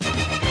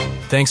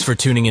Thanks for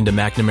tuning into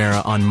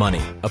McNamara on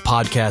Money, a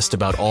podcast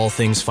about all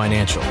things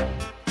financial.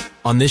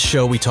 On this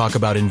show, we talk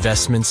about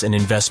investments and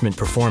investment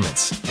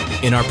performance.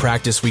 In our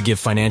practice, we give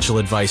financial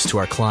advice to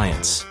our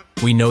clients.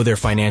 We know their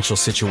financial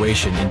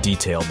situation in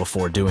detail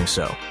before doing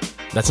so.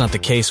 That's not the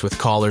case with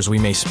callers we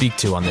may speak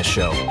to on this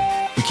show.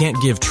 We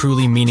can't give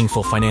truly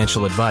meaningful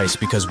financial advice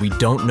because we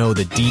don't know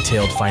the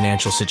detailed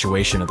financial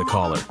situation of the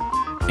caller.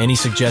 Any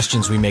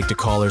suggestions we make to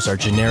callers are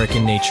generic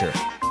in nature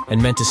and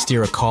meant to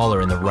steer a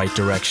caller in the right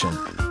direction.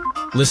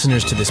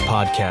 Listeners to this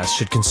podcast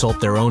should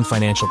consult their own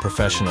financial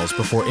professionals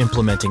before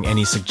implementing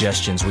any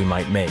suggestions we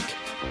might make.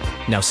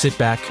 Now sit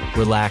back,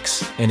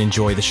 relax, and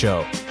enjoy the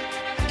show.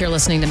 You're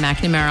listening to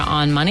McNamara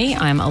on Money.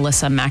 I'm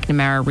Alyssa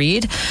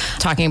McNamara-Reed,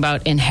 talking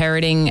about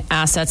inheriting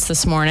assets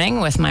this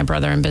morning with my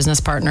brother and business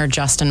partner,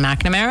 Justin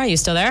McNamara. You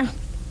still there?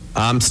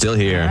 I'm still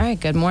here. All right.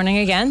 Good morning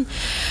again.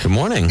 Good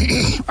morning.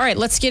 All right.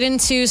 Let's get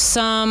into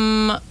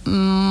some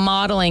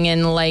modeling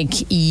and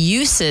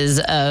uses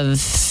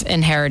of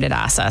inherited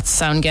assets.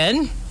 Sound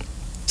good?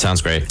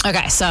 Sounds great.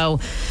 Okay. So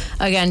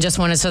again, just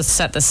wanted to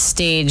set the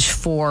stage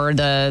for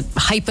the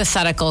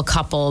hypothetical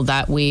couple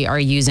that we are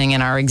using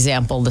in our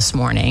example this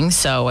morning.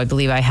 So I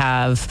believe I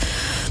have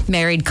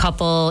married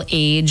couple,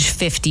 age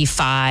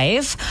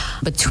 55.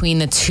 Between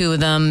the two of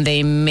them,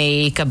 they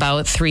make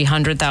about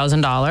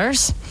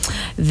 $300,000.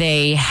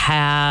 They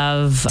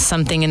have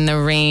something in the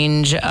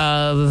range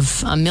of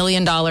 $1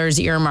 million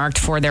earmarked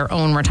for their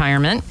own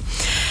retirement.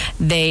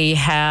 They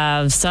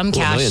have some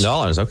cash. $1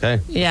 million, okay.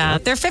 Yeah,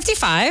 they're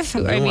 55.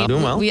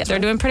 Doing well. They're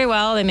doing pretty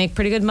well. They make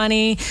pretty good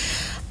money.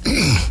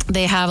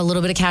 They have a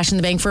little bit of cash in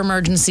the bank for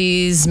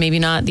emergencies, maybe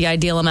not the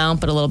ideal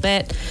amount, but a little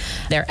bit.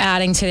 They're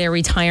adding to their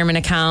retirement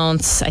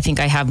accounts. I think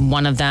I have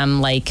one of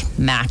them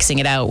maxing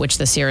it out, which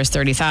this year is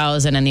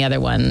 $30,000, and the other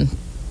one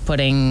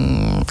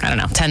putting, I don't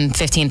know, $10,000,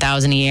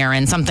 $15,000 a year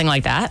in, something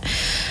like that.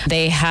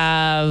 They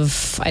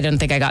have, I don't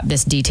think I got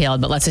this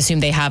detailed, but let's assume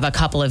they have a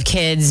couple of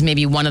kids.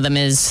 Maybe one of them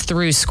is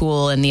through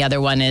school and the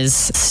other one is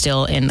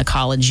still in the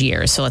college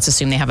years. So let's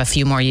assume they have a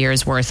few more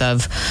years worth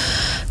of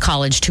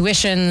college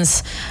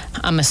tuitions.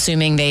 I'm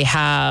assuming they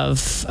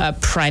have a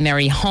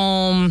primary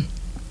home.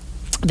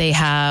 They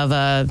have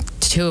a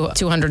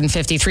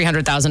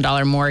 $250,000,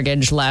 $300,000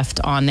 mortgage left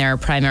on their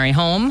primary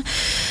home.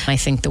 I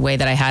think the way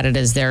that I had it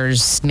is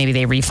maybe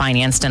they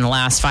refinanced in the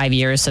last 5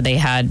 years, so they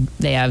have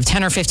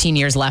 10 or 15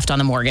 years left on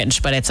the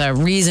mortgage, but it's a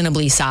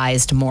reasonably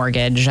sized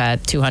mortgage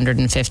at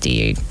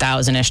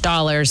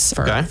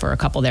 $250,000-ish for a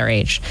couple their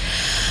age.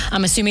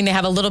 I'm assuming they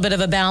have a little bit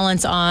of a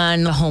balance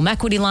on the home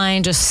equity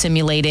line, just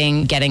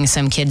simulating getting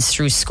some kids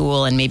through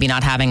school and maybe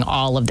not having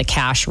all of the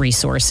cash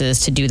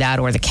resources to do that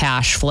or the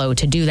cash flow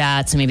to do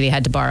that. So maybe they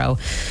had to borrow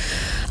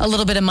a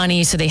little bit of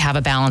money, so they have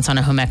a balance on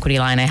a home equity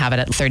line. I have it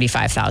at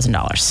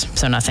 $35,000.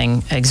 So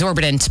nothing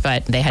exorbitant,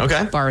 but they had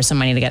to borrow some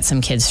money to get some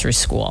kids through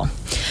school.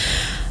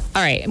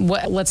 All right,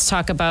 let's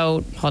talk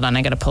about, hold on,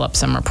 I got to pull up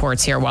some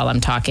reports here while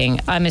I'm talking.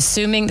 I'm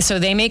assuming, so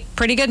they make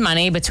pretty good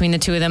money. Between the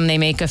two of them, they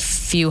make a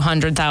few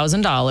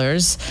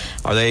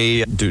 $100,000. Are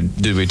they,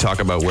 do we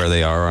talk about where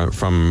they are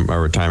from a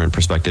retirement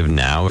perspective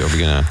now? Are we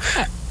going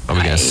to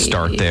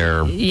start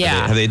there?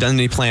 Yeah. Have they done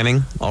any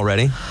planning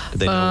already? Do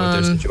they know what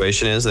their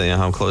situation is? Do they know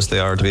how close they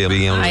are to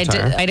being able to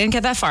retire? I didn't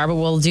get that far, but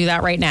we'll do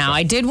that right now.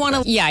 I did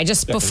want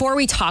to, before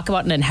we talk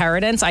about an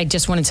inheritance, I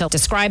just wanted to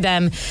describe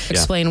them,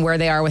 explain where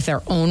they are with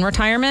their own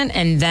retirement,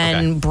 and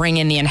then bring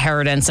in the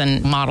inheritance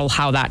and model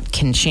how that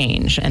can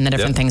change and the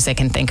different things they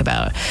can think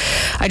about.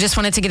 I just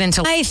wanted to get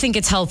into, I think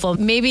it's helpful.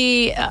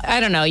 Maybe, I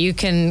don't know, you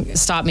can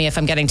stop me if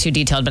I'm getting too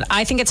detailed, but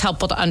I think it's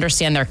helpful to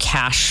understand their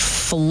cash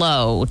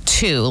flow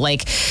too.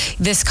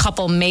 This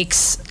couple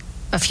makes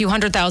a few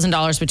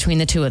 $100,000 between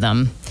the two of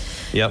them.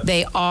 Yep.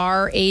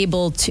 They're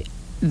able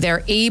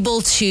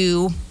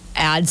to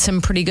add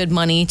some pretty good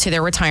money to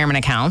their retirement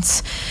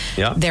accounts.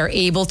 Yep. They're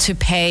able to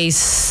pay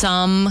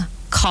some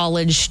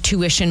college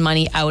tuition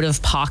money out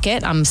of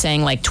pocket. I'm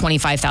saying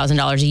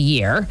 $25,000 a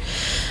year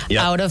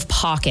out of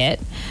pocket.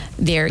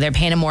 They're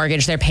paying a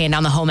mortgage. They're paying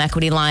down the home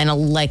equity line a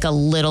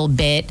little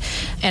bit.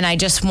 And I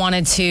just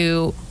wanted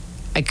to,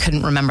 I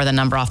couldn't remember the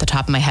number off the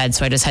top of my head,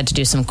 so I just had to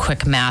do some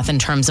quick math in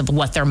terms of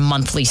what their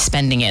monthly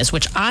spending is,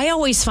 which I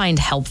always find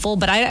helpful,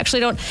 but I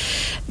actually don't.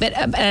 But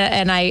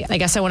and I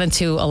guess I wanted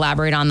to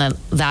elaborate on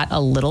that a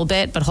little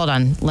bit, but hold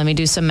on, let me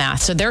do some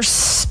math. So they're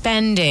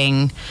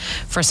spending,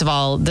 first of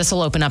all, this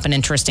will open up an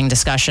interesting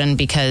discussion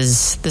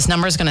because this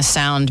number is going to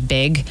sound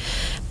big,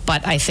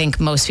 but I think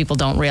most people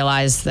don't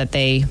realize that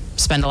they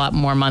spend a lot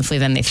more monthly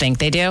than they think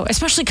they do,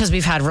 especially because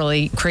we've had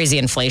really crazy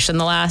inflation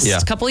the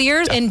last couple of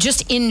years. And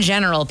just in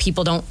general,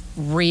 people don't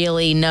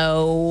really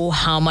know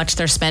how much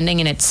they're spending,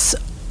 and it's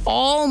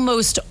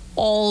almost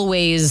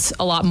always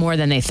a lot more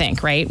than they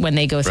think, right? When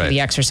they go through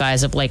the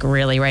exercise of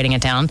really writing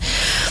it down.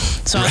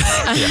 So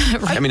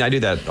I mean, I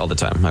do that all the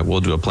time. I will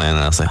do a plan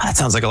and I'll say, that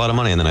sounds like a lot of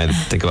money. And then I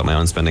think about my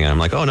own spending and I'm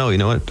like, oh no, you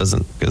know what? It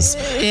doesn't, because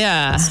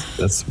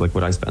that's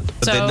what I spend.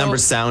 But the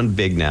numbers sound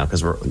big now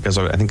because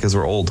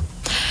we're old.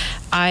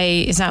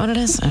 Is that what it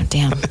is? Oh,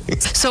 damn.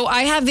 So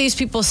I have these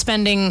people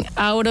spending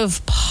out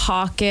of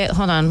pocket,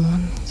 hold on,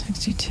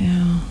 162,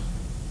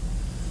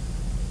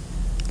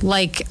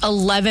 like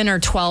 $11,000 or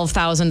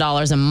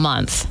 $12,000 a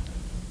month.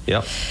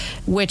 Yep.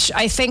 Which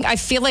I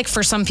feel like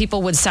for some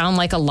people would sound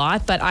like a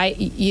lot, but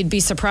you'd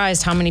be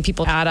surprised how many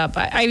people add up.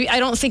 I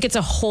don't think it's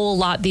a whole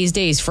lot these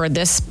days for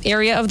this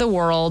area of the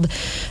world.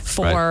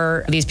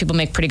 These people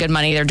make pretty good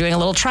money. They're doing a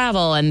little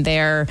travel, and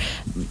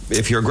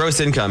if your gross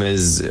income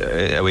is,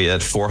 are we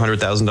at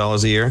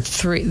 $400,000 a year?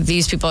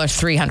 These people are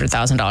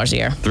 $300,000 a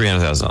year.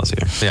 $300,000 a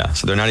year. Yeah.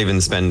 So they're not even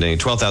spending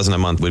 $12,000 a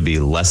month. Would be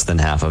less than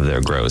half of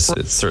their gross.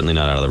 It's certainly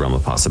not out of the realm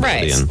of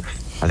possibility. Right. And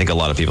I think a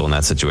lot of people in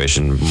that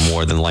situation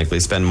more than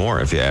likely spend more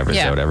if you average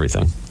out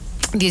everything.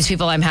 These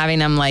people, I'm having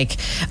them like,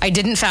 I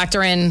didn't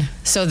factor in,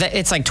 so that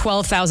it's like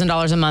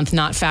 $12,000 a month,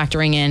 not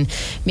factoring in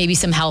maybe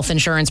some health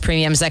insurance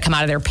premiums that come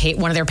out of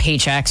one of their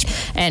paychecks,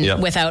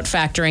 and without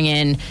factoring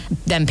in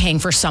them paying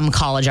for some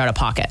college out of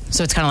pocket.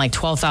 So it's kind of like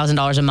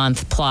 $12,000 a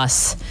month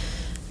plus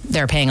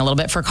they're paying a little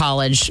bit for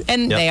college,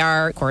 and they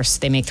are, of course,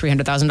 they make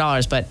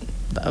 $300,000, but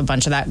a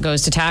bunch of that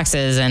goes to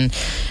taxes, and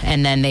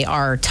then they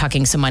are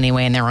tucking some money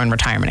away in their own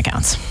retirement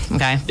accounts.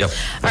 Okay. Yep.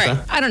 All right.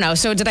 I don't know.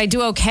 So did I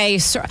do okay?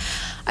 So,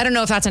 I don't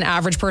know if that's an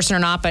average person or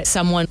not, but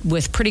someone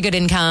with pretty good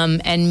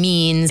income and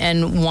means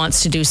and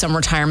wants to do some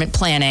retirement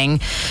planning.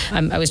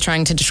 I was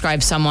trying to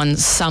describe someone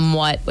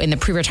somewhat in the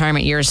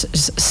pre-retirement years,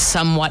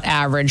 somewhat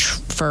average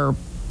for,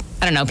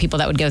 I don't know, people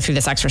that would go through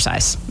this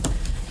exercise.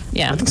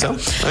 Yeah, I think so.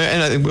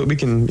 And I think we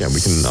can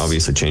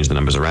obviously change the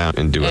numbers around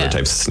and do other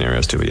types of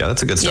scenarios too. But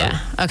that's a good start.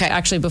 Yeah. Okay.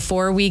 Actually,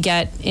 before we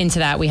get into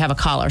that, we have a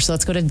caller. So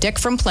let's go to Dick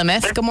from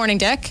Plymouth. Good morning,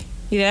 Dick.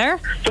 You there?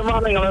 Good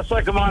morning,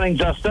 Alyssa. Good morning,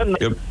 Justin.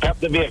 Yep.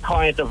 Happen to be a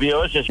client of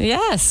yours.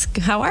 Yes.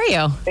 How are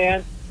you?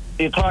 And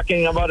you're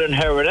talking about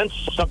inheritance.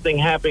 Something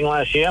happened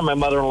last year. My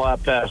mother-in-law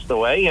passed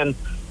away, and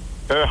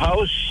her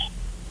house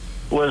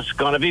was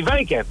going to be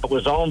vacant. It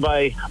was owned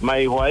by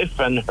my wife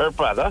and her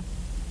brother.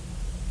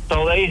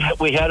 So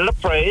we had it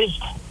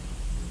appraised,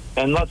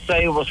 and let's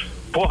say it was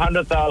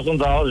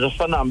 $400,000 just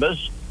for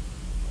numbers.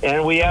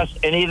 And we asked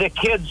any of the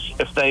kids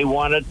if they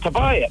wanted to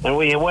buy it. And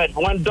we went,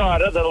 one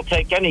daughter that'll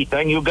take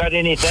anything. You got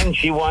anything?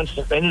 She wants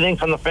anything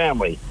from the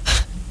family.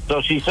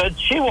 So she said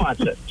she wants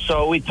it.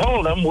 So we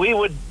told them we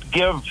would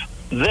give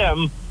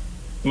them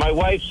my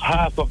wife's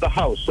half of the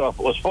house. So if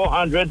it was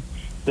 $400,000,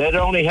 they'd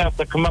only have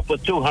to come up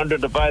with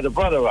 $200,000 to buy the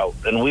brother out,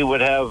 and we would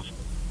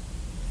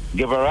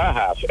give her our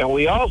half. And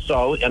we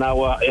also, in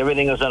our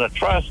everything is in a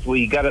trust,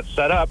 we got it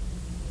set up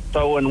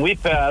so when we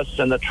pass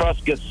and the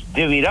trust gets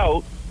divvied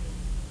out,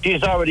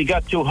 she's already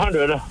got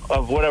 $200,000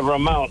 of whatever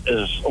amount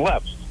is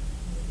left.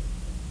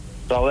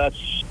 So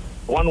that's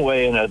one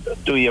way to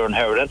do your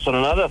inheritance. And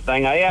another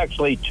thing, I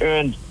actually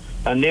turned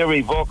a near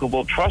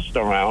revocable trust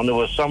around. There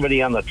was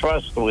somebody on the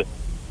trust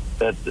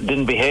that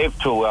didn't behave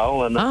too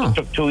well, and it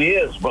took 2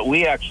 years, but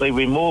we actually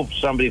removed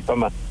somebody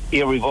from an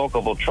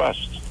irrevocable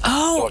trust.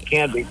 Oh, so it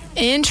can be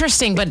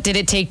interesting. But did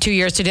it take 2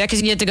 years to do that?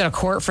 Because you had to go to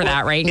court for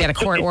that, right? And get a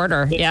court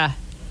order. Yeah.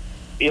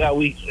 Yeah,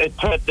 it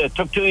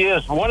took 2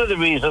 years. One of the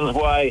reasons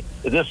why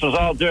this was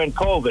all during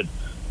COVID.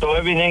 So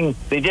everything,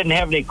 they didn't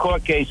have any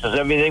court cases.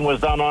 Everything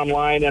was done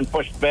online and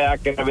pushed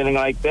back and everything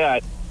like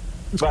that.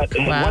 But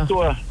it went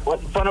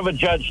in front of a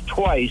judge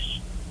twice.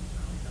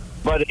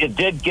 But it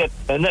did get,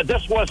 and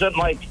this wasn't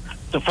like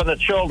for the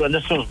children.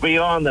 This was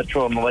beyond the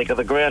children, like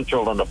the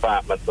grandchildren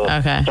department,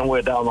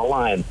 somewhere down the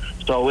line.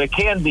 So it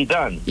can be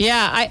done.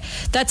 Yeah,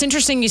 that's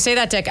interesting you say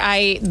that, Dick.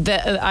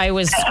 I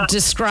was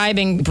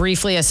describing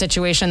briefly a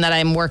situation that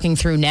I'm working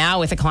through now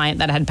with a client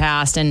that had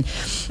passed, and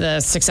the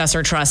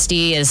successor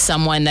trustee is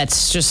someone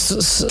that's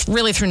just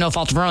really through no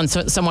fault of her own,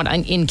 so somewhat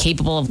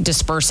incapable of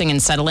dispersing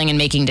and settling and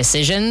making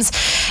decisions.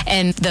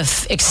 And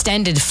the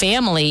extended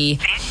family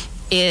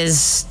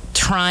is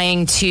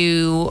trying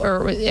to,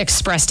 or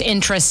expressed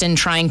interest in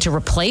trying to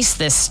replace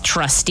this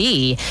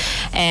trustee,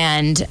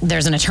 and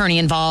there's an attorney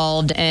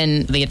involved,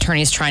 and the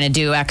attorney's trying to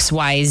do X,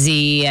 Y,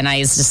 Z, and I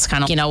was just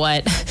kind of, you know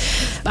what,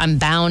 I'm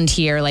bound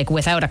here. Like,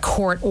 without a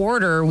court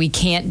order, we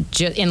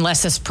can't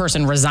unless this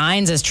person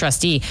resigns as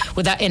trustee.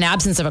 In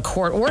absence of a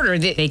court order,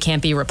 they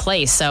can't be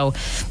replaced. So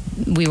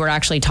we were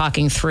actually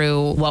talking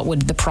through what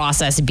would the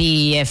process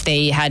be if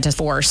they had to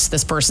force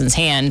this person's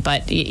hand,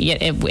 but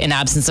in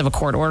absence of a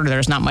court order,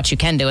 there's not much you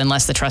can do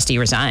unless the trustee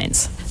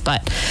resigns.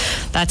 But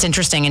that's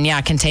interesting, and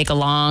it can take a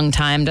long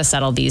time to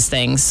settle these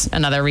things.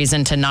 Another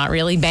reason to not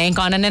really bank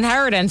on an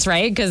inheritance,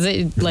 right?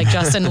 Because like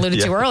Justin alluded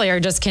to earlier,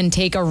 it just can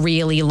take a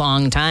really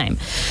long time.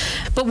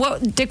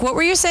 But Dick, what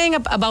were you saying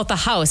about the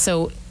house?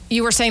 So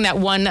you were saying that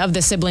one of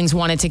the siblings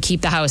wanted to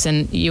keep the house,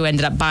 and she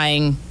ended up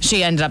buying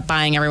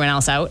everyone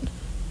else out?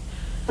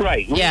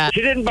 Right. Yeah.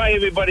 She didn't buy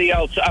everybody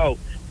else out.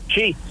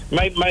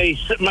 My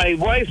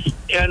wife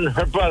and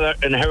her brother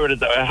inherited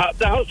the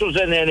house was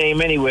in their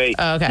name anyway.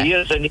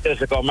 Years and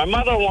years ago. My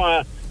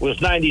mother-in-law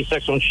was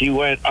 96 when she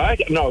went.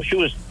 She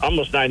was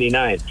almost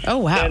 99. Oh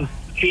wow! And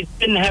she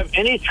didn't have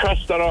any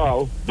trust at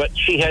all, but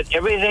she had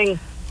everything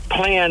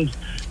planned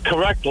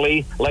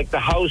correctly. Like the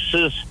house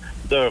has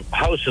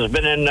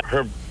been in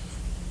her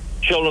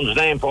children's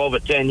name for over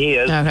 10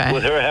 years,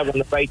 with her having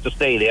the right to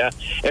stay there.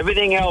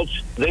 Everything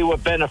else, they were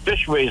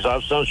beneficiaries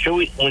of. So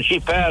when she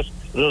passed,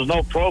 there was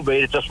no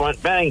probate. It just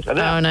went bang to them.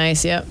 Oh,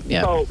 nice. Yep.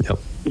 So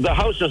the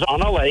house is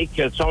on a lake.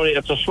 It's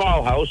a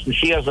small house, and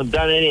she hasn't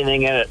done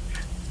anything in it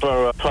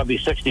for probably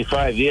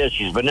 65 years.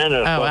 She's been in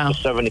it for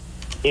 70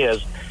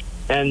 years.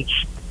 And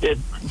it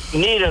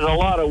needed a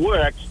lot of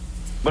work,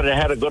 but it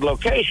had a good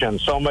location.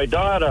 So my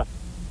daughter,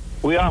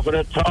 we offered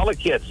it to all the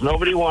kids.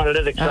 Nobody wanted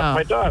it except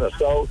my daughter.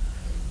 So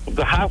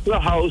the half of the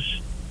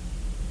house,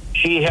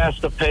 she has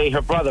to pay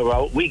her brother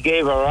out. We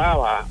gave her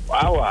our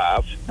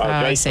half.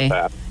 I see.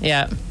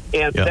 Yeah.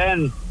 And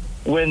then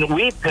when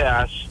we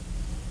pass,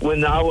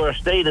 when our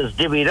estate is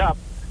divvied up,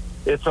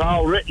 it's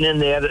all written in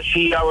there that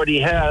she already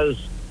has,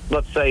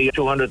 let's say,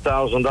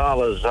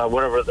 $200,000,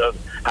 whatever the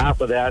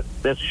half of that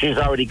she's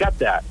already got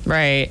that.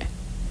 Right.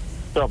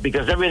 So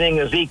because everything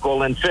is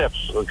equal in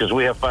fifths, because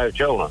we have 5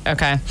 children.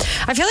 Okay.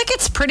 I feel like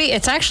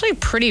it's actually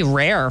pretty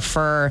rare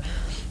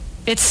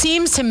it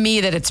seems to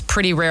me that it's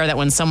pretty rare that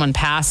when someone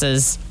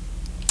passes,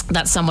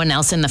 that someone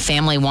else in the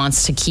family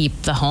wants to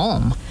keep the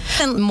home.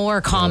 And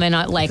more common,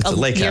 like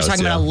you're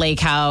talking about a lake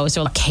house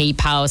or a Cape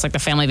house, like the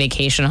family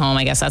vacation home.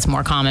 I guess that's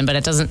more common, but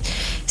it doesn't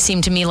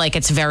seem to me like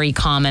it's very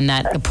common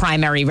that the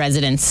primary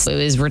residence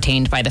is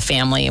retained by the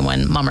family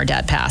when mom or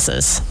dad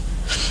passes.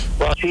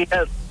 Well,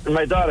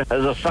 my daughter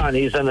has a son.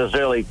 He's in his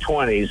early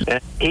 20s,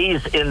 and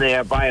he's in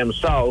there by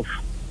himself,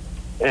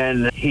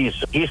 and he's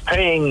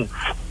paying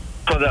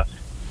for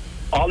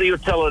all the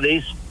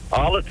utilities,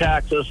 all the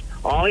taxes,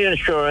 all the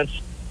insurance,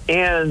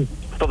 and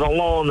for the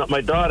loan that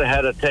my daughter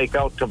had to take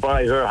out to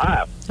buy her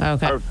half.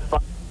 Okay.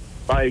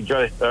 Buy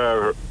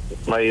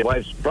my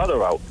wife's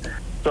brother out.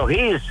 So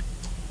he's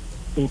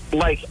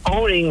like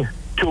owning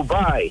to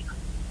buy.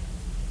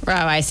 Oh,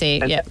 I see.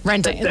 And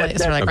renting.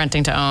 It's sort of like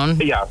renting to own.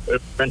 Yeah,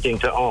 renting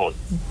to own.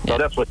 So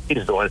that's what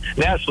he's doing.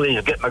 Naturally,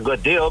 he's getting a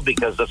good deal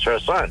because it's her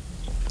son.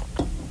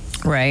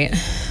 Right.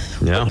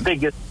 Yeah.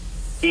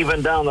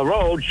 Even down the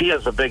road, she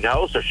has a big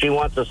house. If she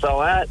wants to sell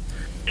that,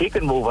 she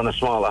can move in a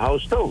smaller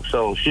house too.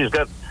 So she's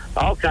got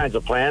all kinds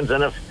of plans.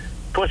 And if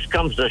push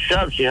comes to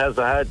shove, she has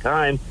a hard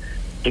time,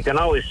 she can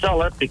always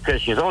sell it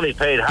because she's only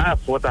paid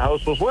half what the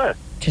house was worth.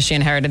 Because she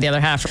inherited the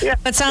other half. Yeah.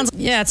 It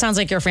sounds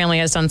like your family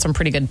has done some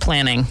pretty good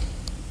planning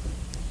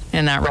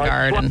in that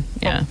regard. And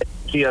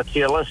to your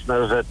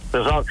listeners, that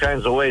there's all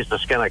kinds of ways to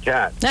skin a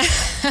cat.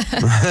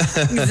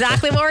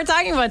 Exactly what we're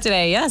talking about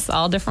today. Yes,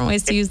 all different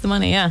ways to use the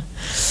money. Yeah.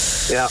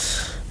 Yeah.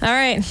 All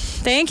right.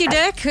 Thank you,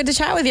 Dick. Good to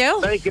chat with you.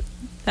 Thank you.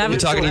 Good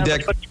talking to you,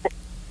 Dick.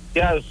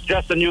 Yes,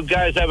 Justin, you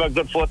guys have a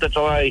good 4th of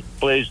July,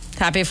 please.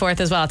 Happy 4th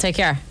as well. Take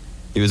care.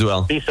 You as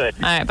well. Be safe.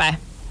 All right, bye.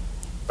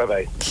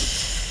 Bye-bye.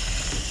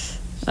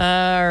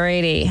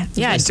 Alrighty.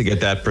 Yeah. Nice to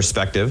get that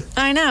perspective.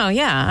 I know.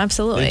 Yeah,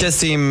 absolutely. It did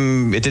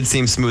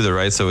seem smoother,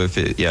 right? So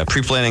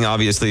pre-planning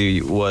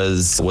obviously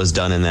was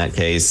done in that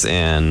case,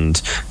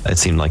 and it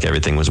seemed like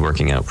everything was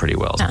working out pretty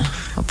well. Yeah.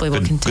 Hopefully we'll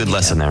continue. Good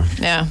lesson there.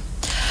 Yeah.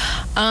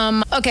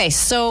 Okay,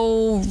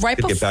 so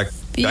get back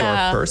to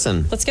our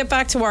person. Let's get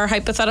back to our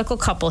hypothetical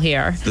couple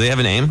here. Do they have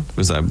a name?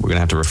 Because we're going to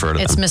have to refer to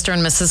them. It's Mr.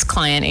 and Mrs.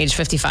 Client, age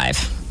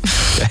 55.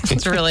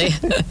 It's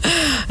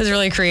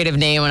really a creative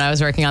name when I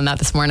was working on that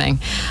this morning.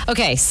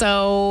 Okay,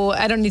 so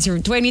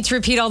do I need to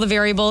repeat all the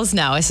variables?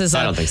 No, this is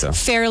I don't think so.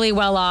 Fairly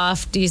well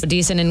off,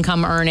 decent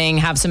income earning,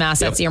 have some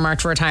assets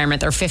earmarked for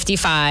retirement. They're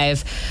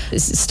 55,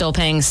 still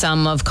paying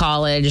some of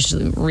college,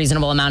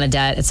 reasonable amount of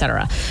debt,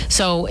 etc.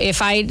 So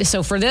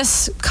for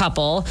this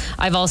couple,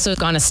 I've also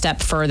gone a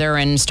step further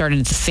and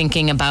started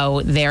thinking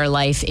about their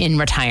life in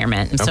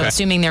retirement. So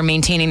assuming they're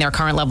maintaining their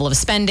current level of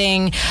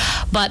spending,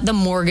 but the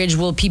mortgage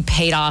will be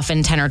paid off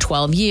in 10 or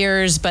 12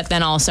 years, but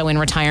then also in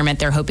retirement,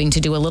 they're hoping to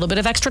do a little bit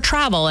of extra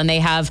travel, and they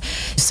have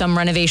some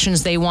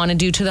renovations they want to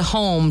do to the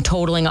home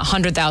totaling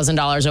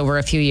 $100,000 over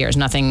a few years.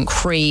 Nothing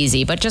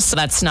crazy, but just so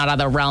that's not out of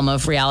the realm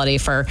of reality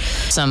for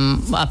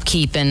some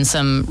upkeep and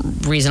some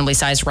reasonably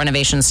sized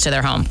renovations to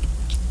their home.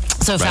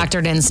 So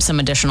factored in some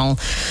additional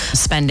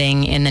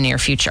spending in the near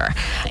future.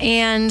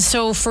 And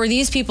so for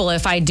these people,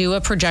 if I do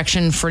a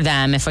projection for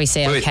them, if I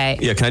say, okay.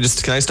 Yeah, can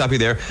I stop you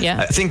there?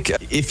 Yeah. I think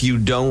if you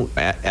don't,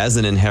 as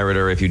an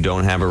inheritor, if you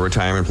don't have a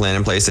retirement plan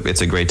in place,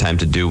 it's a great time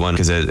to do one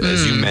because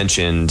as you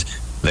mentioned,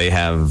 they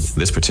have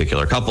this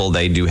particular couple,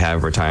 they do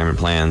have retirement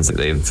plans.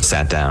 They've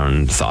sat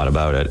down, thought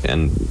about it,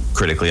 and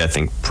critically, I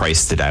think,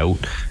 priced it out.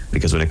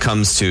 Because when it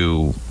comes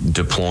to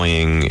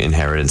deploying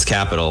inheritance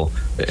capital,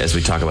 as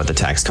we talk about the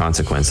tax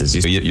consequences,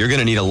 you're going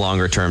to need a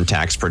longer term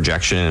tax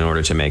projection in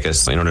order to make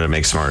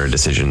smarter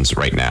decisions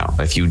right now.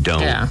 If you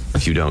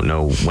don't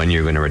know when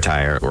you're going to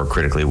retire or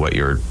critically what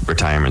your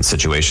retirement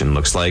situation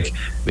looks like,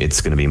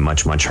 it's going to be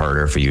much, much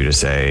harder for you to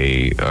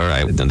say, all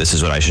right, this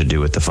is what I should do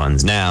with the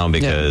funds now,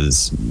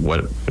 because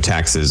what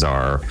taxes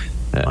are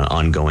an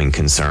ongoing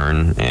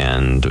concern,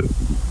 and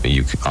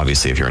you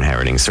obviously, if you're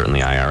inheriting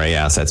certainly IRA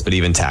assets, but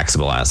even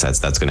taxable assets,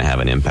 that's going to have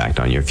an impact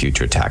on your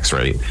future tax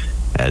rate.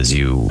 as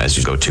you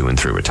go to and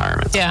through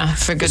retirement. Yeah,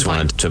 for good Just point.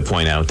 wanted to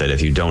point out that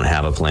if you don't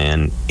have a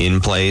plan in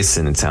place,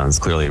 and it sounds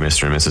clearly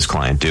Mr. and Mrs.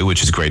 Client do,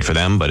 which is great for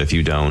them, but if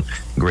you don't,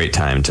 great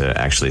time to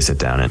actually sit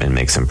down and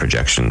make some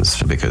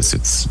projections, because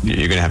you're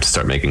going to have to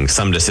start making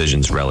some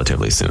decisions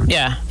relatively soon.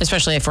 Yeah,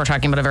 especially if we're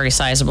talking about a very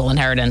sizable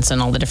inheritance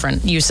and all the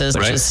different uses,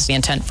 which is the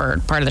intent for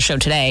part of the show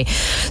today.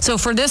 So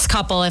for this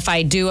couple, if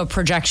I do a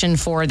projection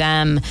for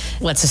them,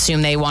 let's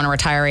assume they want to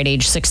retire at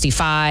age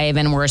 65,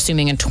 and we're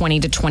assuming a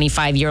 20 to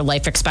 25 year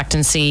life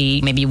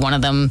expectancy, maybe one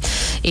of them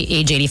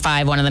age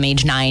 85, one of them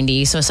age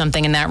 90, so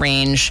something in that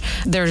range.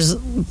 There's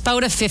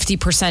about a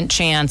 50%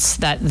 chance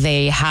that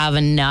they have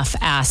enough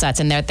assets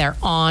and that they're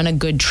on a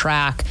good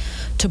track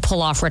to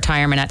pull off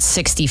retirement at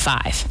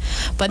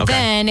 65. But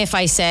then if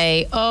I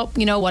say,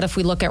 what if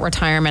we look at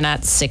retirement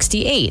at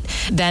 68?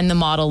 Then the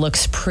model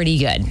looks pretty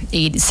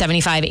good.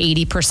 75,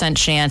 80%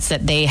 chance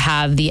that they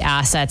have the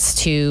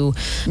assets to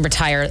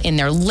retire in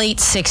their late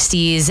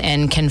 60s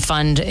and can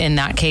fund, in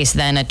that case,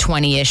 then a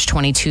 20-ish,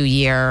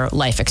 22-year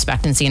life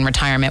expectancy in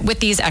retirement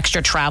with these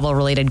extra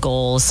travel-related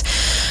goals,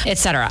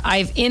 etc.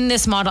 In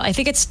this model, I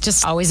think it's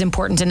just always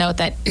important to note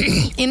that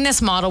in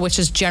this model, which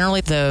is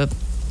generally the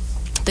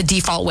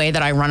default way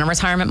that I run a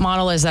retirement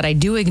model, is that I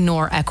do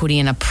ignore equity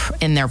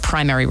in their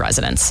primary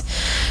residence.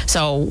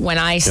 So when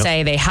I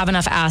say they have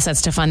enough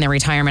assets to fund their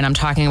retirement, I'm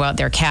talking about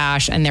their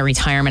cash and their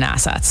retirement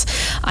assets.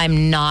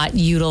 I'm not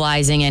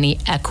utilizing any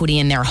equity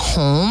in their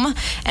home,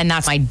 and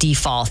that's my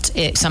default.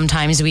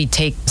 Sometimes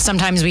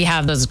we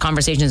have those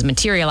conversations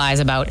materialize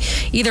about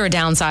either a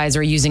downsize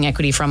or using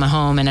equity from a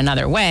home in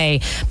another way,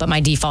 but my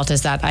default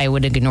is that I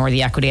would ignore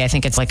the equity. I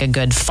think it's like a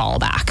good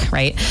fallback,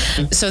 right?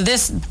 So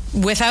this,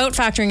 without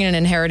factoring in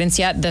an inheritance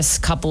yet, this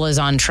couple is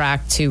on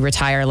track to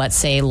retire, let's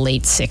say,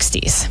 late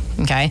 60s.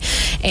 Okay.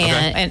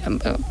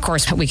 And of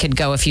course, we could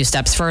go a few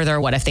steps further.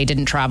 What if they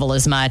didn't travel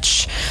as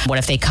much? What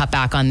if they cut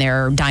back on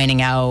their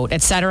dining out,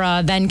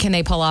 etc.? Then can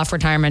they pull off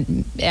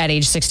retirement at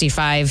age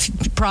 65?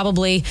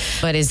 Probably.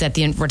 But is that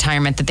the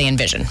retirement that they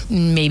envision?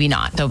 Maybe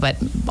not, though, but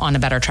on a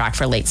better track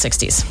for late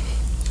 60s.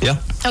 Yeah.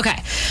 Okay.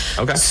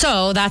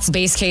 So that's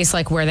base case,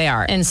 like where they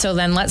are. And so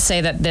then let's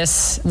say that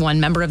this one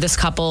member of this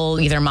couple,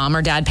 either mom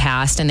or dad,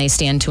 passed and they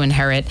stand to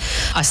inherit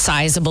a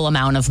sizable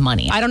amount of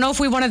money. I don't know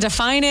if we want to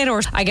define it,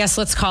 or I guess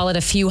let's call it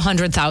a few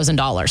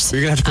 $100,000.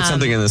 You're going to have to put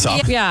something in this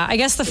off. Yeah. I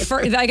guess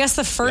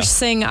the first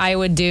thing I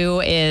would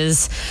do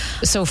is,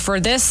 so for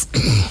this,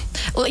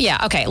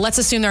 let's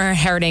assume they're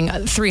inheriting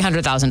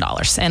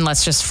 $300,000. And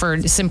let's just,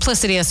 for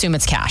simplicity, assume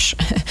it's cash.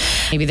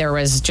 Maybe there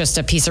was just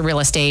a piece of real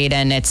estate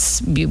and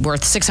it's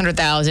worth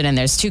 $600,000 and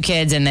there's two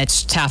kids and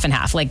it's half and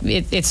half. Like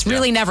it's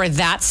really never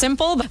that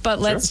simple,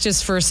 but let's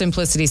just, for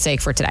simplicity's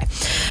sake for today.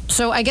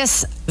 So I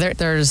guess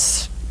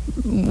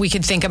we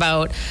could think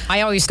about,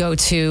 I always go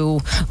to,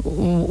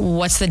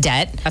 what's the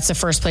debt? That's the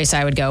first place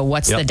I would go.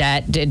 What's the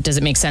debt? Does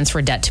it make sense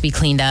for debt to be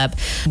cleaned up?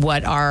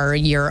 What are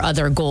your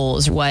other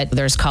goals?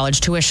 There's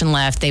college tuition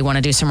left. They want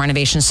to do some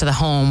renovations to the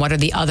home. What are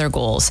the other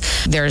goals?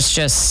 There's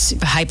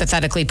just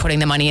hypothetically putting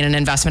the money in an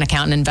investment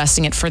account and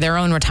investing it for their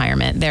own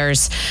retirement.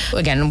 There's,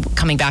 again,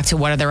 coming back to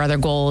what are their other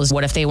goals?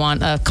 What if they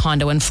want a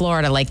condo in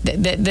Florida? Like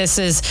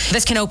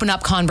this can open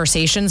up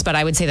conversations, but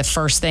I would say the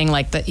first thing,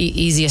 like the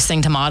easiest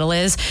thing to model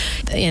is,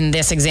 in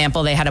this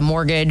example, they had a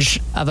mortgage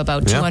of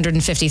about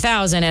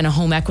 $250,000 and a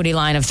home equity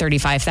line of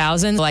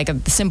 $35,000. Like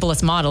the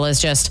simplest model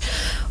is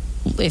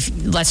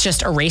let's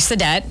just erase the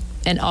debt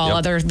and all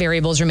other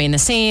variables remain the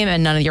same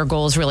and none of your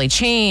goals really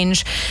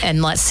change,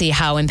 and let's see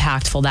how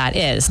impactful that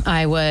is.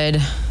 I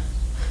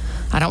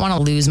don't want to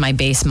lose my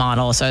base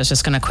model, so I was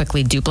just going to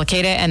quickly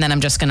duplicate it, and then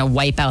I'm just going to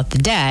wipe out the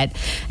debt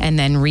and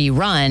then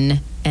rerun,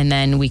 and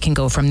then we can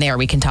go from there.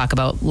 We can talk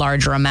about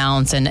larger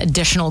amounts and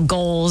additional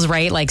goals,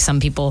 right? Like some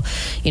people,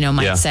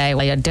 might say,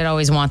 well, I did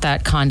always want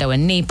that condo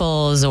in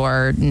Naples,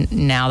 or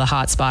now the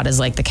hot spot is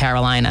like the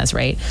Carolinas,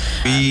 right?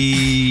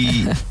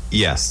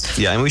 Yes.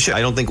 Yeah. And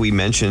I don't think we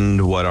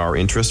mentioned what our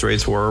interest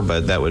rates were,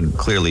 but that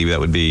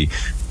would be,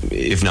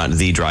 if not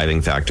the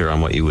driving factor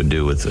on what you would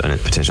do with a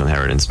potential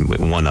inheritance,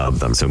 one of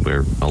them. So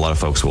a lot of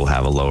folks will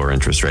have a lower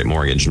interest rate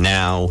mortgage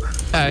now.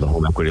 The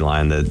home equity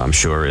line that I'm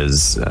sure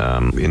is,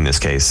 in this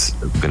case,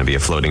 going to be a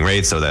floating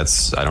rate. So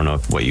I don't know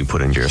what you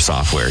put into your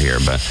software here,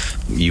 but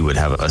you would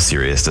have a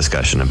serious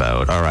discussion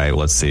about, all right,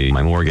 let's see,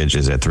 my mortgage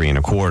is at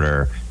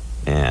 3.25%.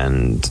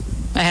 And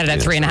I had it at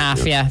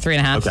 3.5. Yeah,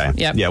 3.5. Okay.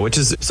 Yep. Yeah, which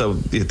is, so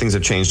things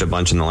have changed a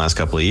bunch in the last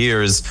couple of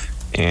years.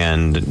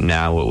 And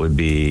now it would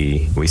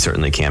be, we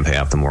certainly can't pay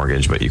off the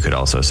mortgage, but you could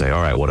also say,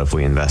 all right, what if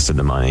we invested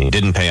the money,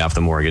 didn't pay off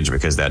the mortgage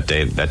because that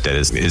debt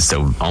is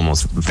so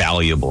almost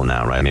valuable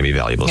now, right? Maybe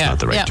valuable is not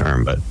the right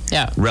term, but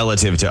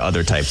relative to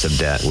other types of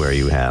debt where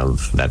you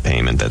have that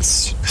payment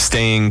that's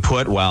staying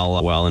put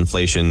while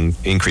inflation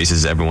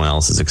increases everyone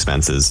else's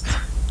expenses.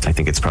 I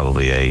think it's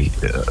probably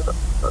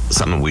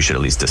something we should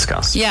at least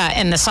discuss. Yeah,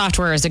 and the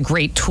software is a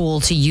great tool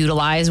to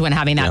utilize when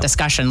having that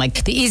discussion.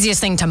 Like the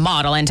easiest thing to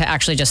model and to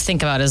actually just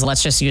think about is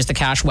let's just use the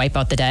cash, wipe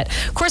out the debt.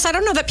 Of course, I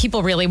don't know that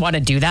people really want to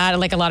do that.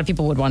 Like a lot of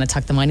people would want to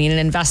tuck the money in an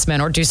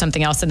investment or do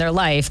something else in their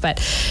life, but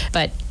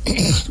the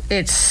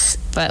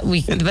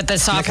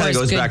software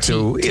goes is good back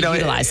to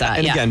utilize that.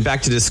 And again,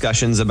 back to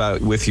discussions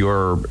about with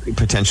your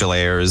potential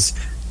heirs.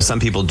 Some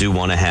people do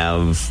want to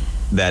have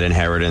that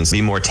inheritance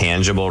be more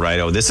tangible, right?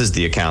 Oh, this is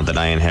the account that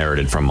I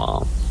inherited from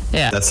mom.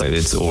 Yeah,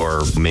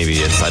 or maybe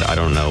it's I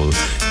don't know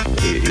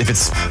if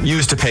it's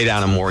used to pay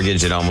down a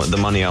mortgage. The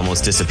money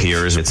almost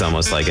disappears. It's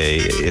almost like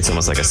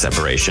a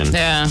separation.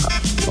 Yeah.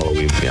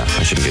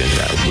 I shouldn't get into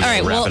that. All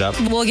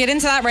right, we'll get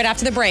into that right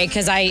after the break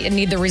because I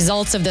need the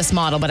results of this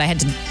model, but I had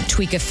to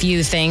tweak a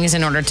few things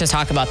in order to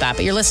talk about that.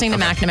 But you're listening to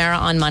McNamara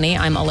on Money.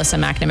 I'm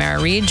Alyssa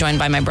McNamara-Reed, joined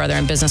by my brother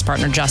and business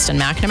partner Justin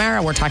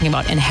McNamara. We're talking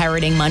about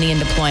inheriting money and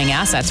deploying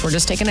assets. We're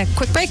just taking a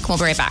quick break. We'll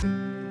be right back.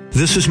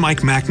 This is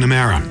Mike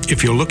McNamara.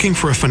 If you're looking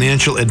for a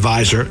financial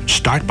advisor,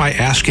 start by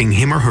asking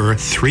him or her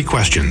 3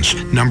 questions.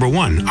 Number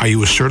 1, are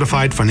you a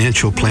certified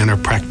financial planner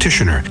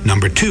practitioner?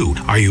 Number 2,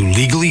 are you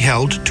legally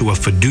held to a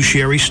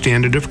fiduciary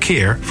standard of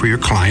care for your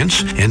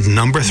clients? And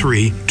number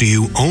 3, do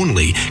you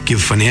only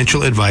give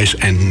financial advice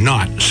and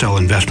not sell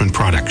investment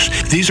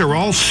products? These are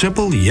all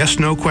simple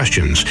yes-no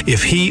questions.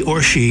 If he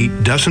or she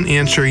doesn't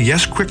answer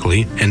yes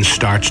quickly and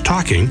starts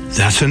talking,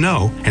 that's a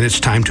no, and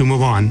it's time to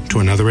move on to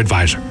another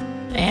advisor.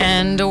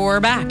 And we're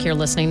back. You're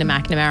listening to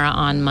McNamara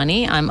on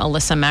Money. I'm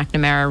Alyssa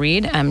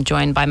McNamara-Reed. I'm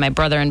joined by my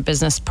brother and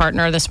business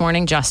partner this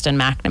morning, Justin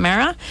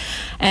McNamara.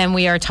 And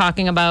we are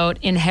talking about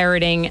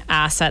inheriting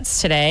assets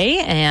today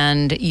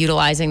and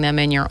utilizing them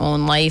in your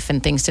own life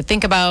and things to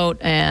think about.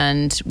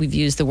 And we've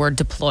used the word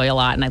deploy a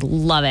lot, and I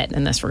love it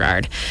in this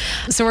regard.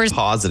 So we're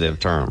positive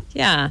term.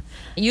 Yeah.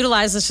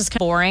 Utilize is just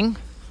kind of boring.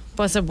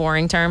 What's a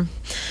boring term?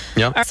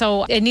 Yeah.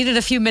 So it needed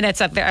a few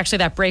minutes. Actually,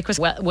 that break was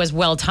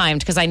well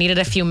timed because I needed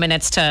a few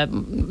minutes to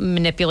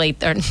manipulate's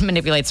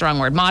the wrong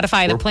word.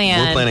 Modify the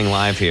plan. We're planning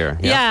live here.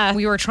 Yep. Yeah,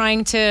 we were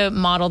trying to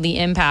model the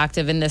impact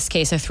of, in this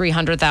case, a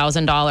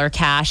 $300,000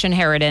 cash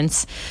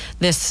inheritance.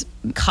 This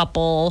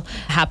couple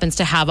happens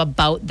to have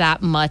about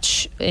that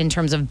much in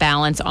terms of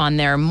balance on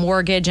their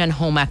mortgage and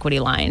home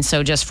equity line.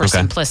 So just for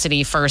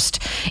simplicity, first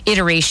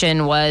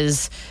iteration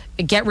was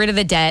get rid of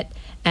the debt.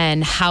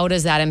 And how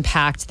does that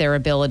impact their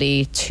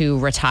ability to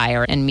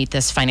retire and meet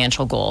this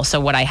financial goal? So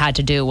what I had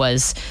to do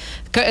was,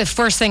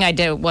 first thing I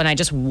did when I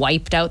just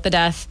wiped out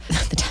the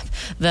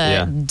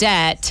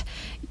debt,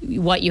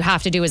 what you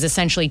have to do is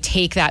essentially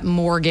take that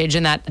mortgage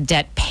and that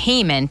debt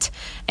payment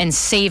and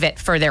save it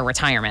for their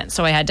retirement.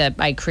 So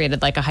I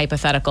created like a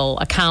hypothetical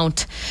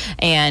account,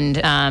 and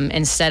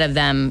instead of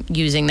them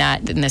using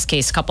that, in this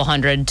case, a couple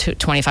hundred to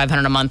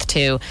 $2,500 a month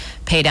to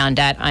pay down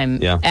debt,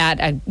 I'm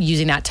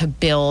using that to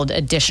build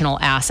additional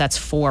assets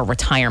for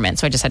retirement.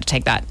 So I just had to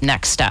take that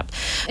next step.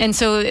 And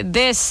so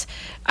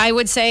I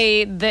would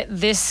say that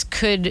this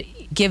could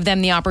give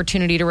them the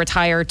opportunity to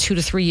retire 2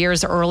 to 3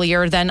 years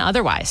earlier than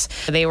otherwise.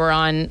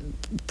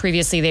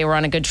 Previously, they were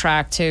on a good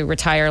track to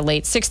retire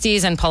late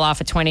 60s and pull off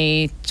a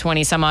 20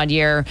 some odd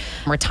year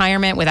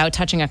retirement without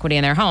touching equity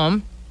in their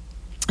home.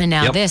 And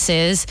now this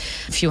is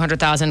a few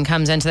 $100,000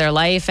 comes into their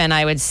life, and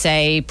I would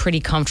say pretty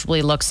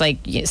comfortably looks like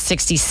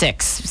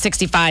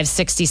 65,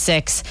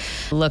 66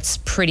 looks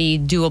pretty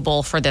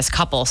doable for this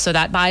couple. So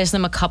that buys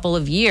them a couple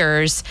of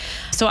years.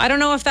 So I don't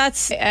know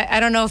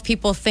if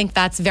people think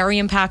that's very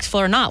impactful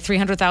or not.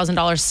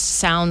 $300,000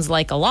 sounds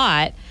like a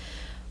lot,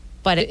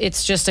 but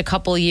it's just a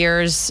couple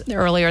years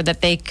earlier that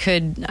they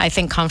could, I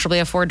think, comfortably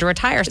afford to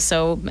retire.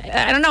 So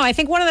I don't know. I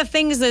think one of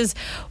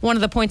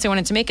the points I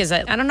wanted to make is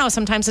that, I don't know,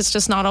 sometimes it's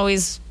just not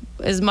always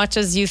as much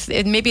as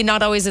maybe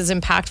not always as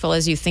impactful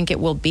as you think it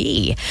will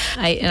be.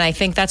 I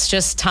think that's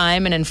just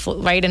time and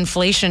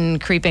inflation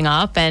creeping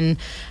up, and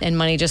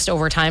money just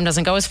over time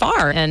doesn't go as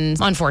far, and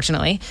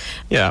unfortunately.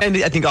 Yeah, and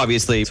I think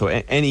obviously,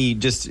 so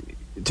just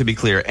to be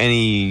clear,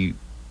 any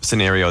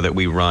scenario that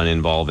we run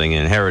involving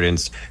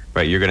inheritance,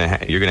 right, you're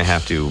gonna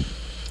have to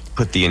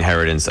put the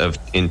inheritance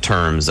in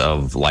terms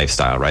of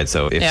lifestyle, right?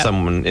 So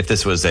if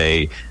this was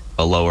a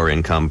lower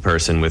income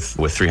person with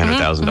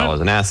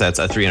 $300,000 in assets,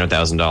 a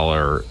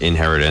 $300,000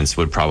 inheritance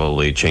would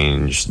probably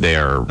change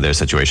their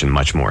situation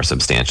much more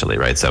substantially,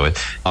 right? So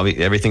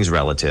everything's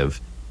relative.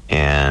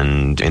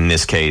 And in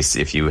this case,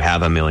 if you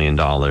have $1 million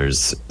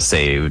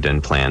saved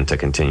and plan to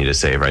continue to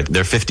save, right?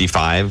 They're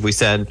 55, we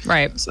said.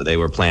 Right. So they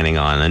were planning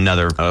on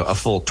a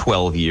full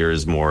 12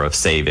 years more of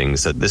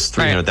savings. So this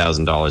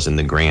 $300,000 in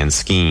the grand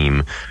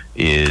scheme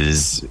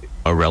is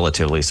a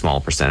relatively small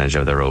percentage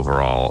of their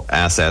overall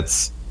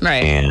assets.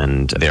 Right.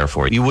 And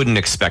therefore, you wouldn't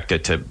expect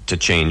it to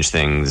change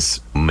things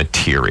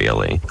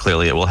materially.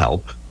 Clearly, it will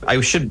help. I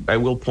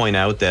will point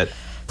out that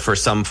for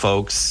some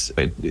folks,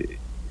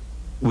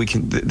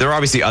 there are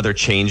obviously other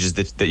changes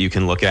that you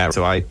can look at.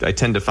 So I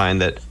tend to find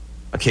that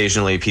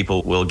occasionally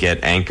people will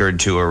get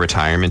anchored to a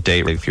retirement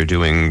date. If you're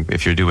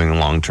doing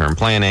long-term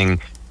planning,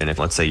 And if,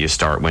 let's say, you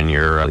start when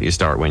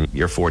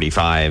you're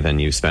 45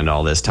 and you spend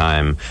all this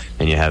time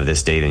and you have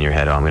this date in your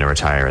head, I'm going to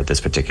retire at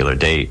this particular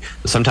date.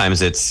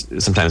 Sometimes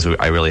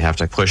I really have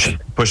to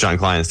push on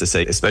clients to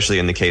say, especially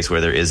in the case where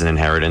there is an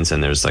inheritance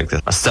and there's like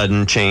a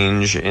sudden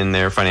change in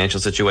their financial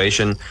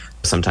situation.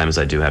 Sometimes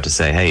I do have to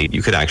say, hey,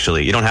 you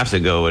don't have to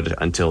go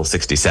until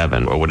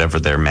 67 or whatever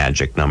their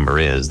magic number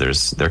is.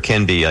 There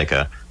can be like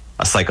a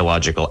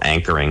psychological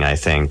anchoring, I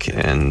think,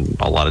 and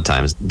a lot of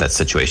times that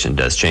situation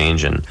does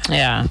change. And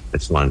I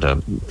just wanted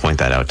to point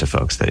that out to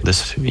folks that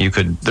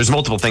there's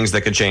multiple things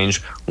that could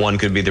change. One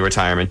could be the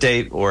retirement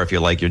date, or if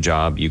you like your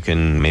job, you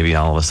can maybe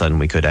all of a sudden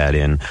we could add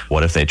in,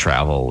 what if they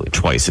travel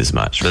twice as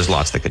much? There's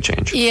lots that could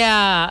change.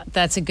 Yeah,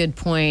 that's a good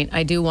point.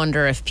 I do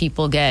wonder if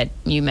people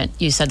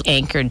you said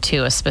anchored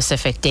to a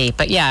specific date,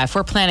 but yeah, if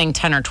we're planning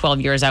 10 or 12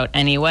 years out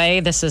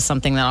anyway, this is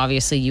something that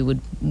obviously you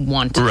would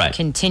want to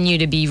continue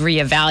to be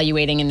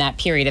reevaluating in that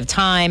period of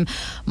time.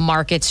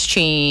 Markets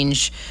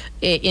change,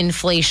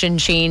 inflation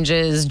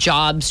changes,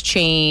 jobs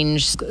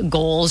change,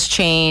 goals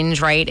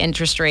change, right?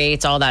 Interest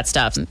rates, all that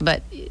stuff.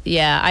 But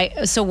yeah,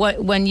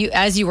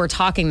 as you were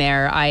talking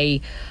there,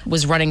 I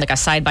was running like a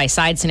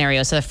side-by-side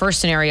scenario. So the first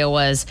scenario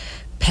was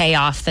pay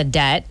off the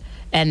debt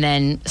and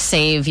then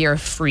save your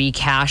free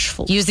cash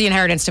flow. Use the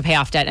inheritance to pay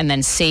off debt and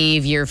then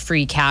save your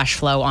free cash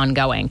flow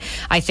ongoing.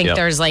 I think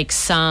there's like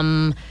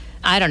some,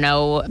 I don't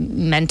know,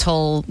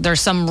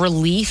 there's some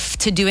relief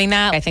to doing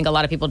that. I think a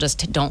lot of people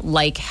just don't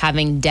like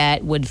having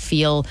debt, would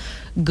feel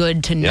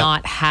good to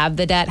not have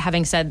the debt.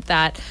 Having said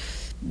that,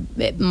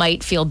 it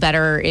might feel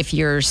better if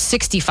you're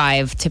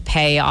 65 to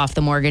pay off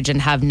the mortgage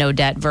and have no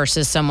debt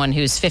versus someone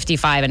who's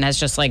 55 and has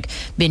just like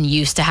been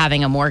used to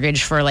having a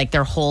mortgage for like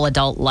their whole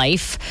adult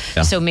life.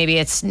 Yeah. So maybe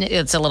it's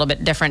a little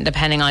bit different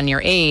depending on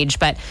your age.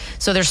 But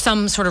so there's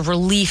some sort of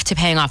relief to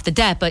paying off the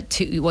debt. But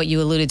to what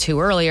you alluded to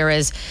earlier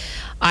is,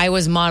 I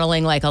was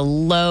modeling like a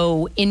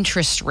low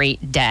interest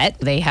rate debt.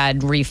 They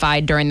had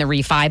refied during the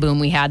refi boom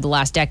we had the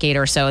last decade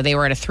or so. They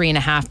were at a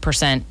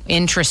 3.5%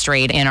 interest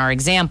rate in our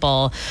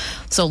example.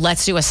 So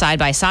let's do a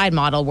side-by-side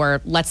model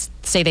where let's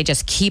say they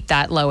just keep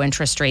that low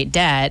interest rate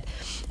debt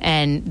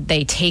and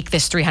they take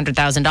this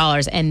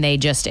 $300,000 and they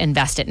just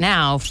invest it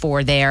now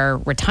for their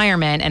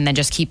retirement and then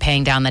just keep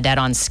paying down the debt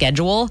on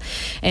schedule.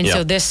 And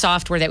so this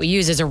software that we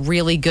use is a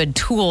really good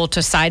tool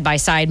to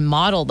side-by-side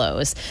model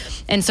those.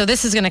 And so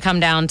this is going to come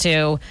down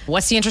to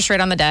what's the interest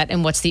rate on the debt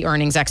and what's the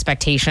earnings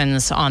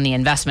expectations on the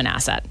investment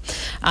asset.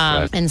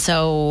 And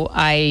so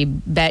I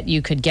bet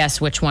you could guess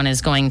which one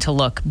is going to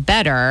look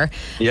better.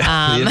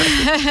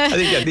 I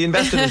think the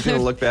investment is going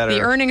to look better.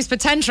 The earnings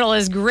potential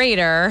is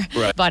greater,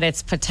 but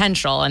it's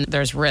potential and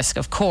there's risk,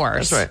 of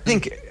course. That's right. I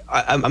think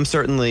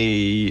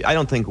I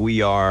don't think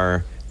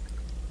we're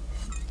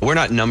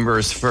not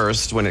numbers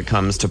first when it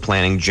comes to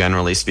planning,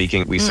 generally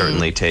speaking. We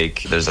certainly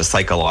there's a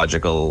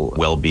psychological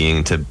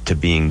well-being to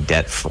being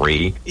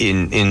debt-free.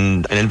 In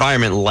an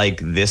environment like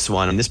this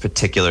one, in this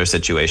particular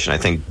situation, I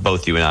think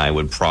both you and I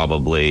would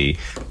probably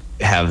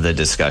have the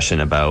discussion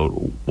about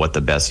what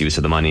the best use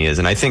of the money is.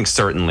 And I think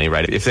certainly,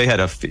 right, if they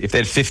had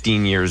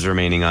 15 years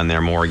remaining on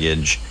their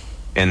mortgage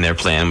and their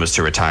plan was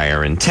to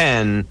retire in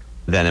 10,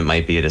 then it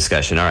might be a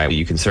discussion. All right,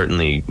 we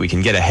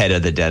can get ahead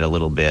of the debt a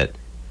little bit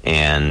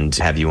and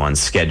have you on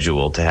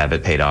schedule to have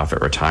it paid off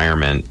at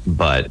retirement.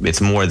 But it's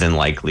more than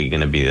likely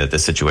going to be that the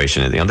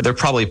situation is, they're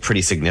probably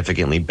pretty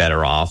significantly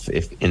better off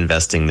if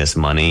investing this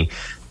money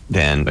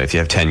than if you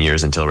have 10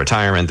 years until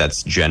retirement.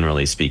 That's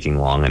generally speaking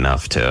long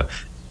enough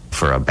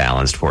for a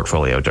balanced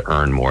portfolio to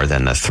earn more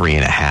than the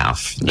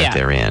 3.5 that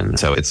they're in.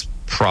 So it's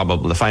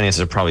probably, the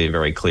finances are probably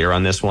very clear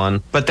on this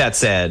one. But that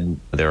said,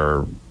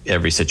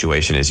 every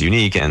situation is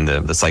unique, and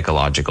the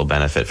psychological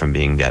benefit from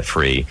being debt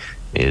free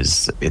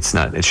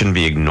it shouldn't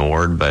be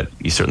ignored, but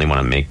you certainly want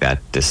to make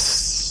that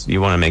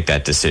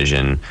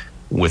decision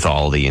with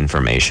all the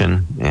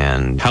information.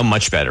 And how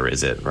much better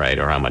is it, right?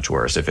 Or how much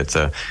worse? If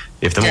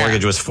the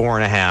mortgage was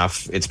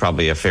 4.5, it's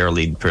probably a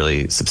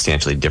fairly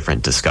substantially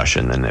different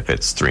discussion than if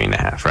it's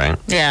 3.5, right?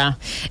 Yeah,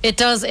 it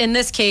does. In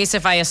this case,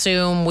 if I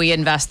assume we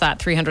invest that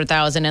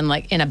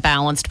 $300,000 in a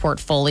balanced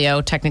portfolio,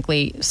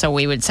 technically, so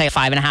we would say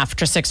 5.5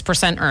 to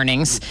 6%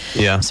 earnings.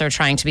 Yeah. So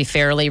trying to be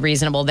fairly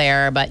reasonable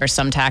there, but there's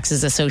some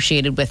taxes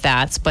associated with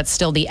that. But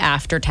still, the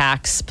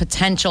after-tax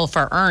potential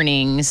for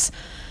earnings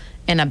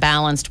in a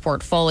balanced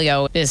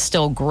portfolio is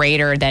still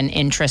greater than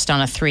interest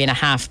on a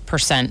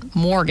 3.5%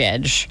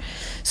 mortgage.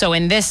 So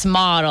in this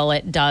model,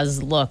 it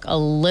does look a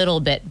little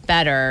bit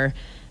better.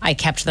 I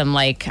kept them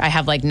I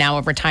have now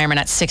a retirement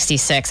at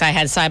 66. I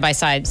had side by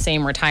side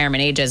same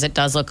retirement ages. It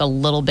does look a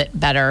little bit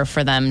better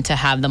for them to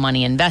have the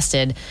money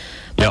invested,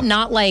 but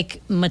not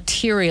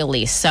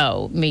materially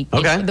so.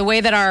 Okay. The way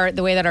that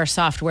our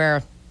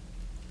software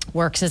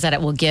works is that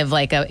it will give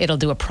it'll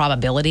do a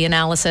probability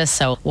analysis.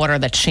 So what are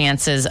the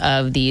chances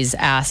of these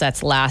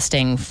assets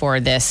lasting for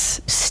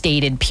this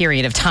stated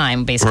period of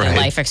time, basically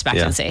life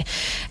expectancy. Yeah.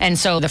 And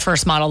so the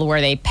first model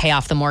where they pay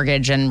off the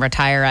mortgage and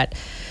retire at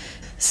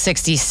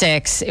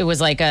 66, it was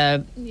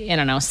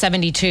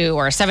 72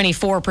 or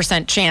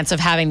 74% chance of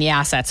having the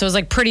assets. So it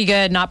was pretty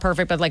good, not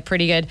perfect, but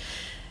pretty good.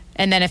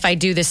 And then if I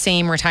do the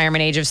same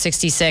retirement age of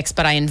 66,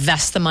 but I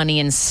invest the money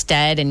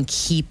instead and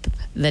keep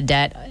the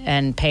debt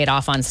and pay it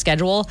off on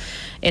schedule,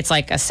 it's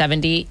like a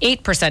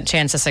 78%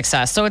 chance of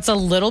success. So it's a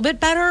little bit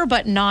better,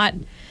 but not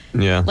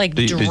like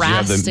did you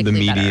have the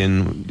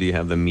median better. Do you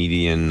have the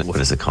median, what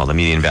is it called? The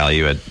median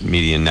value at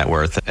median net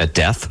worth at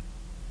death?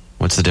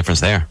 What's the difference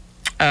there?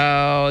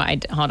 Oh,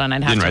 hold on.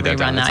 I'd have to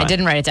rerun that. I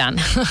didn't write it down.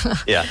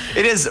 Yeah,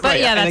 it is. But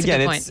right. Yeah, that's a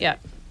good point. Yeah.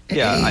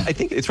 Yeah, I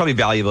think it's probably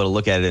valuable to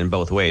look at it in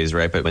both ways,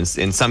 right? But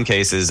in some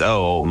cases,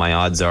 my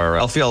odds are,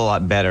 I'll feel a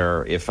lot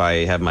better if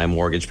I have my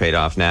mortgage paid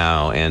off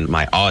now, and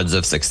my odds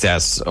of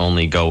success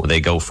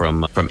go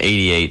from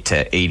 88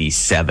 to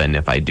 87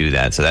 if I do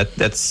that. So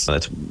that's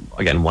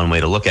again one way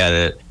to look at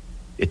it.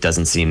 It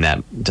doesn't seem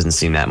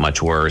that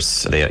much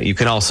worse. You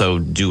can also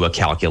do a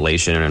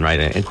calculation, and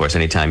right, of course,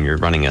 anytime you're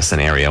running a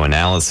scenario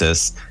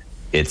analysis,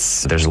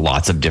 there's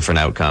lots of different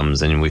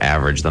outcomes, and we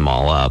average them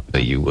all up.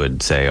 But you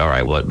would say, all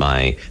right,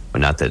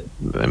 not that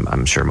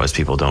I'm sure most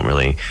people don't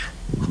really.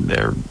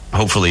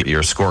 Hopefully,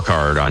 your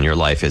scorecard on your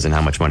life isn't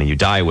how much money you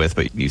die with,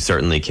 but you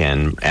certainly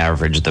can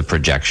average the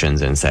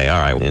projections and say,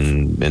 all right,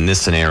 in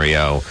this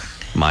scenario,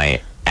 my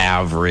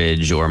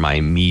average or my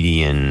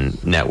median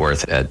net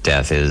worth at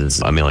death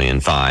is $1.5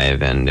 million,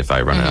 and if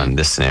I run it on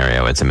this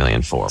scenario, it's $1.4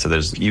 million. So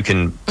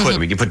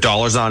we can put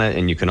dollars on it,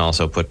 and you can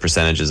also put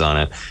percentages on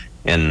it.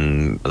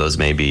 And those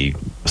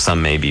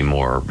some may be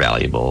more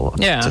valuable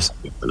than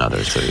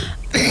others. So.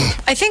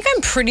 I think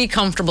I'm pretty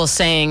comfortable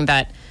saying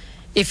that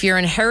if you're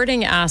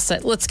inheriting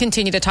asset, let's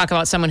continue to talk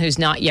about someone who's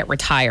not yet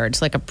retired,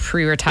 so like a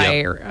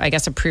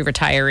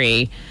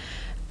pre-retiree.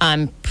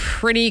 I'm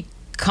pretty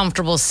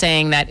comfortable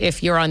saying that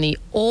if you're on the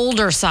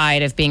older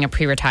side of being a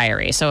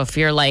pre-retiree, so if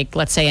you're like,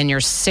 let's say in your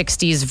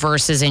 60s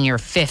versus in your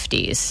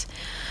 50s,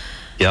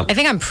 I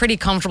think I'm pretty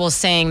comfortable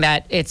saying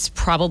that it's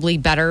probably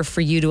better for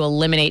you to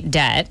eliminate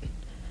debt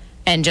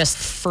and just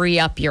free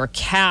up your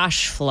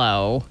cash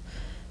flow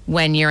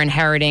when you're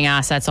inheriting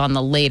assets on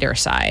the later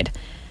side.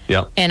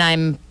 And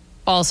I'm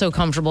also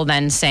comfortable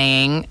then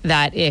saying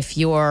that if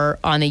you're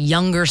on the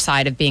younger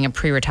side of being a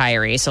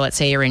pre-retiree, so let's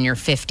say you're in your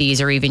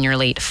 50s or even your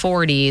late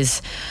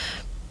 40s,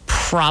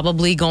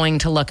 probably going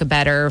to look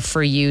better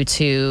for you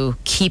to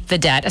keep the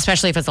debt,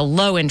 especially if it's a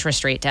low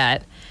interest rate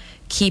debt,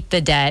 keep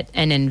the debt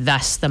and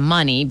invest the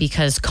money,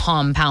 because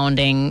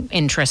compounding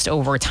interest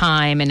over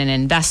time and an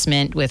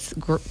investment with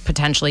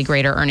potentially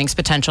greater earnings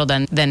potential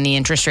than the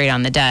interest rate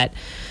on the debt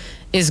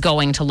is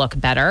going to look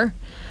better.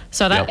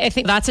 So I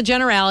think that's a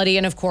generality,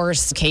 and of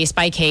course, case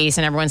by case,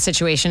 and everyone's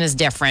situation is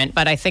different.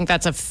 But I think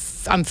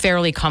I'm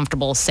fairly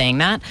comfortable saying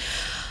that.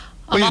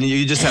 Well,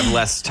 you just have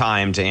less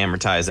time to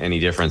amortize any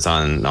difference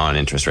on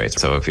interest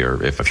rates. So if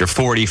you're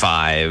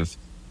 45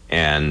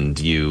 and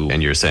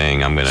you're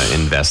saying, I'm going to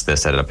invest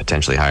this at a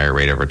potentially higher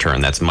rate of return,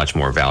 that's much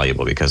more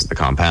valuable because of the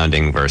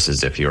compounding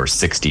versus if you're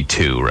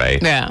 62,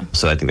 right? Yeah.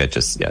 So I think that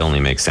just only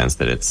makes sense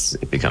that it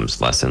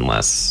becomes less and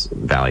less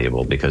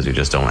valuable because you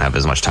just don't have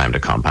as much time to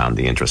compound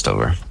the interest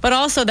over. But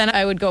also then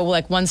I would go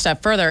like one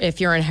step further.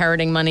 If you're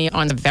inheriting money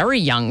on the very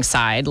young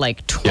side,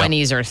 like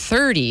 20s or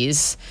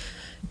 30s,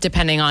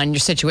 depending on your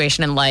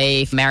situation in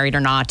life, married or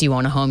not, do you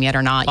own a home yet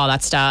or not, all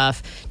that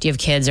stuff, do you have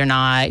kids or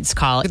not, it's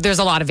college. There's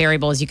a lot of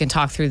variables you can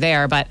talk through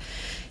there, but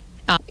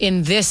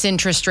in this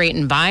interest rate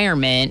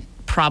environment,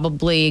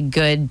 probably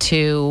good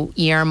to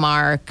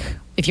earmark,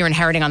 if you're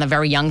inheriting on the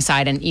very young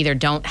side and either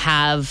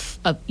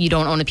you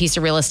don't own a piece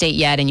of real estate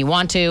yet and you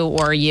want to,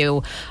 or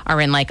you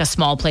are in like a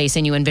small place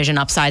and you envision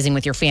upsizing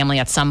with your family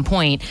at some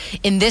point.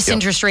 In this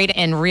interest rate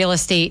and real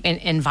estate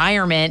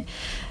environment,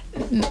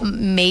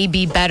 may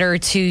be better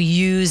to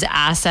use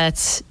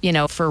assets,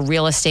 for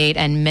real estate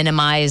and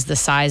minimize the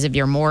size of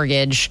your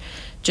mortgage,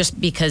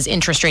 just because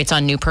interest rates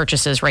on new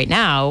purchases right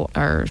now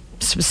are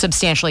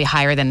substantially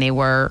higher than they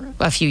were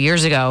a few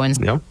years ago. And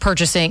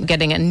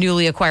getting a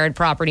newly acquired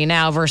property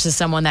now versus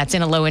someone that's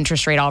in a low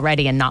interest rate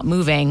already and not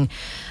moving,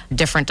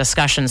 different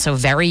discussion. So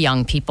very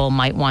young people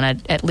might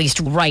want to, at least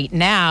right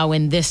now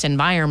in this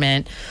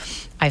environment,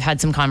 I've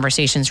had some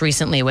conversations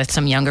recently with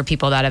some younger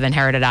people that have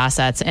inherited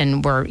assets,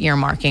 and we're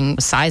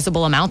earmarking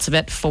sizable amounts of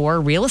it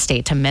for real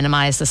estate to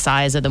minimize the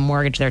size of the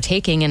mortgage they're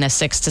taking in a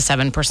 6 to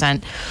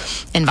 7%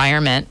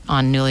 environment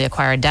on newly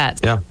acquired debt.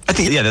 Yeah, I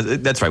think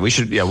that's right. We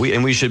should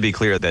be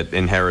clear that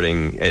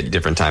inheriting at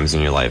different times in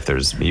your life,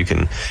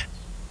 the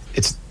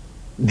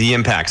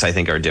impacts I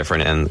think are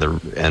different,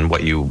 and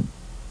what you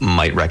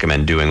might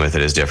recommend doing with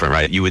it is different,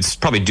 right? You would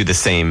probably do the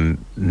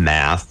same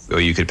math, or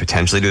you could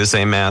potentially do the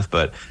same math,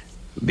 but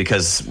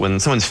because when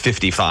someone's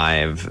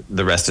 55,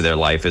 the rest of their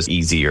life is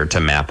easier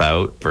to map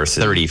out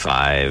versus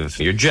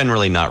 35. You're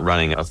generally not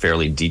running a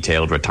fairly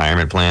detailed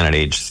retirement plan at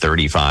age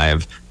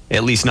 35,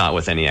 at least not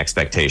with any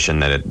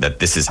expectation that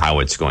this is how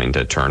it's going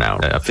to turn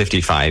out. A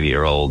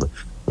 55-year-old,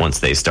 once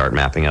they start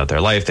mapping out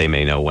their life, they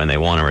may know when they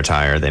want to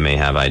retire. They may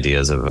have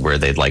ideas of where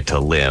they'd like to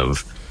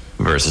live.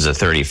 Versus a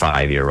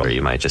 35-year-old,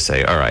 you might just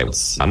say, all right,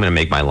 I'm going to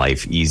make my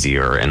life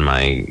easier, and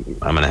I'm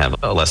going to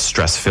have a less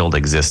stress-filled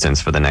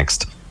existence for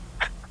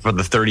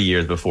the 30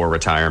 years before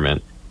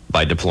retirement,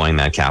 by deploying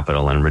that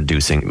capital and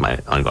reducing my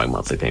ongoing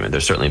monthly payment.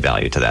 There's certainly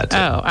value to that too.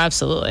 Oh,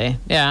 absolutely.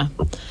 Yeah.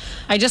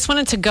 I just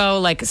wanted to go,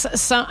 like,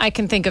 I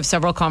can think of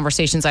several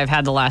conversations I've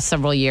had the last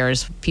several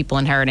years, people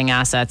inheriting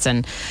assets.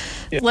 And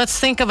let's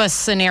think of a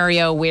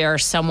scenario where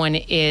someone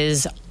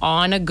is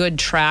on a good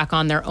track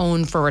on their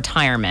own for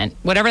retirement,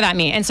 whatever that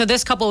means. And so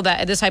this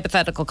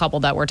hypothetical couple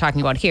that we're talking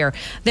about here,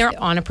 they're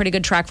on a pretty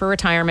good track for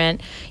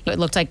retirement. It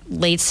looked like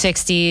late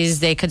 60s.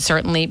 They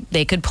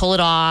could pull it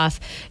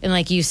off. And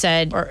like you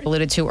said, or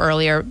alluded to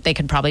earlier, they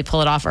could probably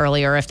pull it off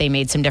earlier if they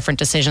made some different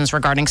decisions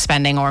regarding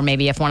spending, or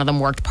maybe if one of them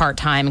worked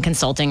part-time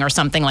consulting or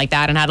something like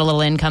that and had a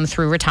little income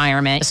through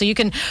retirement. So you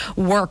can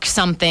work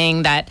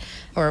something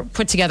or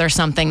put together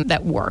something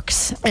that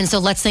works. And so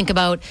let's think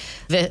about,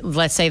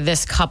 let's say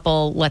this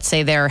couple, let's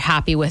say they're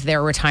happy with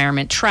their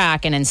retirement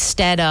track, and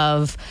instead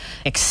of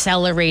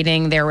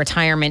accelerating their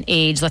retirement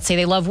age, let's say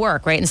they love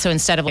work, right? And so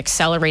instead of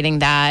accelerating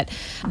that,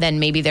 then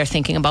maybe they're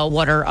thinking about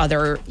what are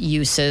other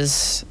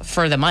uses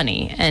for the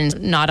money.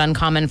 And not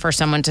uncommon for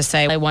someone to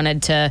say, I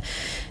wanted to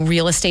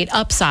real estate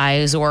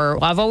upsize,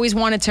 or I've always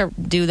wanted to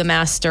do the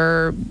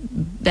master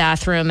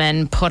bathroom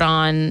and put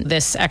on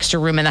this extra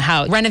room in the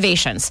house.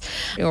 Renovations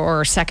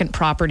or second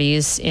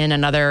properties in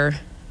another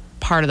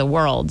part of the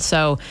world.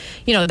 So,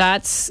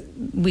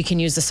 we can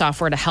use the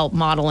software to help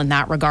model in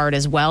that regard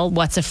as well.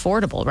 What's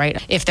affordable,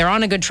 right? If they're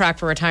on a good track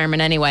for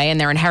retirement anyway, and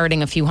they're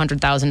inheriting a few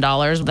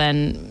 $100,000,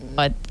 then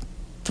a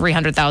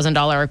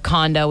 $300,000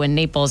 condo in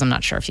Naples. I'm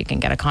not sure if you can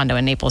get a condo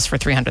in Naples for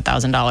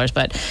 $300,000,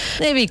 but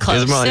maybe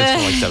close. It's more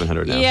like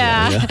 700 now.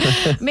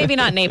 Yeah. Maybe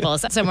not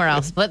Naples, somewhere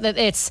else. But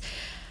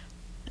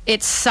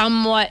it's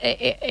somewhat,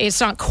 it's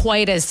not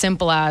quite as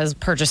simple as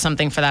purchase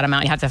something for that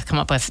amount. You have to come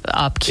up with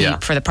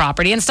upkeep for the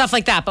property and stuff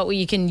like that. But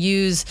you can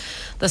use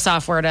the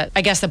software to,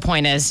 I guess the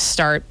point is,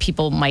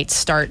 people might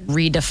start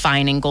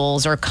redefining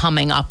goals or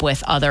coming up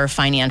with other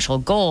financial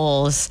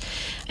goals.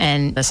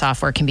 And the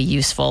software can be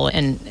useful.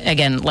 And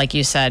again, like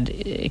you said,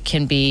 it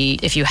can be,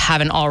 if you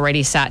haven't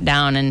already sat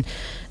down and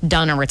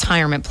done a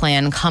retirement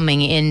plan,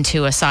 coming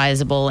into a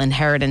sizable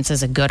inheritance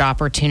is a good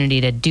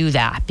opportunity to do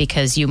that,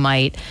 because you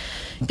might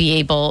be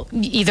able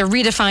either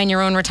redefine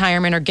your own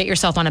retirement or get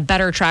yourself on a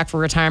better track for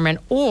retirement,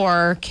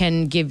 or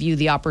can give you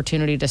the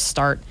opportunity to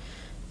start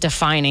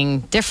defining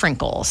different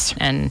goals.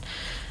 And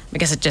I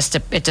guess it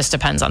just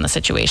depends on the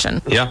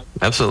situation. Yeah,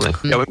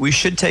 absolutely. Yeah, we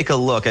should take a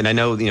look. And I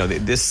know,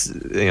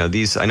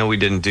 these, I know we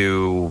didn't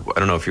do, I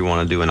don't know if you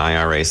want to do an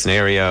IRA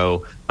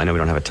scenario. I know we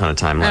don't have a ton of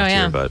time left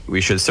here, but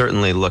we should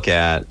certainly look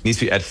at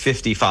these at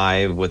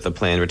 55 with a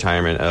planned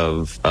retirement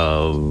of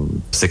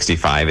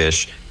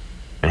 65-ish,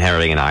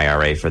 inheriting an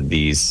IRA for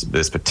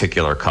this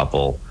particular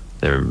couple.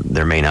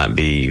 There may not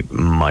be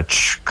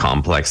much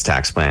complex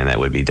tax plan that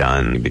would be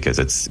done, because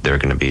they're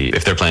going to be,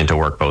 if they're planning to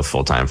work both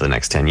full time for the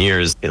next 10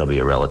 years, it'll be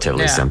a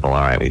relatively simple,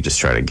 all right, we just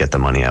try to get the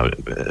money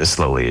out as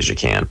slowly as you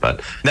can.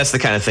 But that's the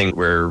kind of thing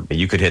where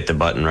you could hit the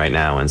button right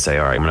now and say,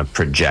 all right, I'm going to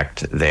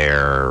project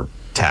their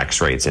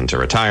tax rates into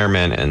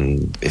retirement.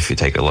 And if you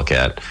take a look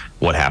at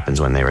what happens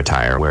when they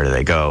retire, where do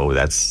they go?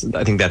 I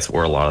think that's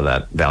where a lot of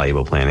that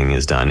valuable planning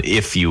is done,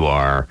 if you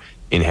are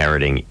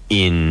inheriting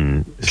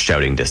in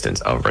shouting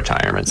distance of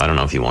retirement. I don't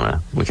know if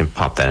we can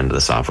pop that into the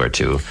software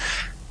too,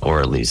 or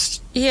at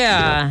least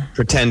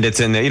pretend it's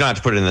in there. You don't have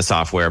to put it in the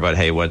software, but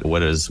hey, what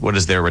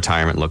does their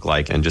retirement look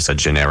like? And just a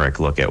generic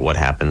look at what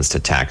happens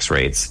to tax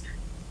rates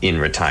in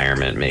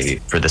retirement, maybe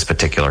for this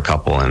particular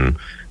couple. And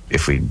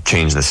if we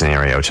change the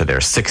scenario to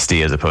their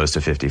 60 as opposed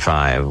to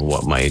 55,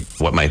 what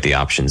might the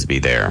options be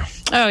there?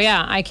 Oh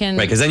yeah, I can.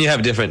 Right, because then you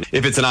have different.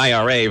 If it's an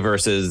IRA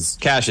versus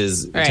cash,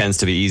 it tends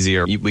to be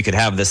easier. We could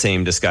have the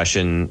same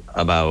discussion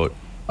about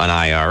an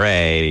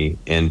IRA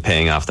and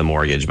paying off the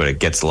mortgage, but it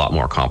gets a lot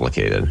more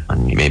complicated.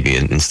 And maybe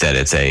instead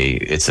it's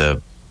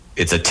a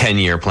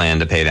 10-year plan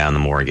to pay down the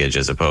mortgage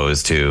as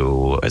opposed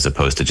to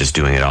just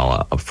doing it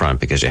all up front,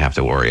 because you have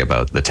to worry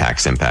about the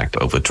tax impact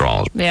of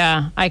withdrawals.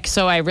 Yeah.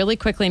 So I really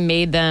quickly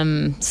made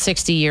them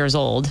 60 years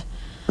old.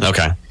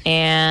 Okay.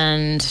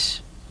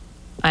 And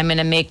I'm going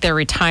to make their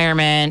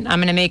retirement, I'm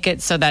going to make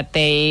it so that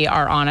they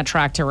are on a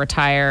track to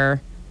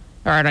retire,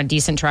 or on a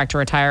decent track to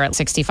retire at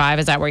 65.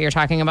 Is that what you're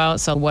talking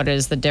about? So what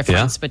is the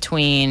difference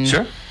between...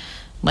 Sure.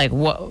 Like,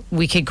 what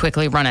we could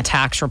quickly run a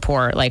tax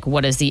report. Like,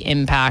 what is the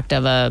impact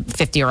of a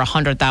 $50,000 or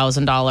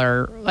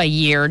 $100,000 a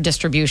year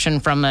distribution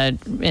from an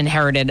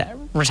inherited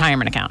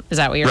retirement account? Is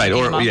that what you're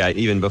thinking about? Yeah,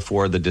 even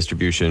before the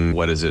distribution,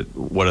 what is it?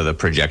 What do the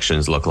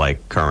projections look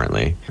like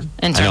currently?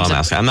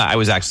 I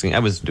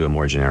was doing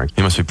more generic.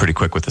 You must be pretty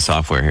quick with the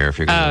software here. If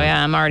you're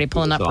I'm already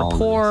pulling up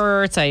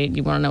reports.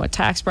 You want to know what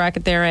tax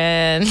bracket they're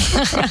in?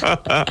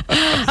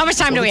 How much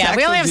time do we have?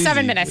 We only have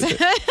 7 minutes.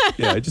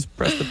 Yeah, just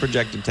press the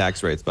projected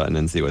tax rates button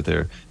and see what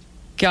they're.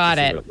 Got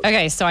it.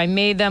 Okay, so I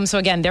made them. So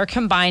again, their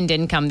combined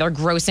income, their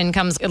gross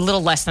income's a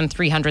little less than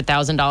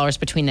 $300,000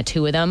 between the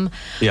two of them.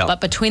 Yeah. But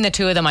between the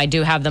two of them, I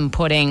do have them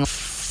putting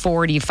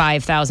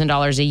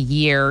 $45,000 a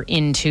year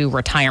into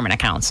retirement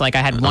accounts. Like I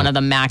had one of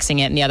them maxing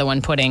it and the other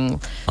one putting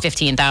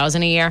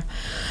 $15,000 a year.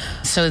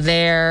 So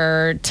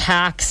their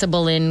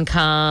taxable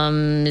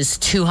income is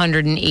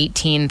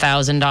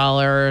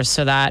 $218,000.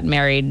 So that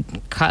married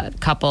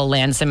couple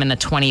lands them in the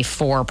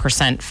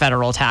 24%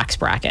 federal tax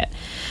bracket.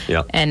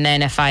 Yep. And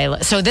then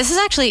so this is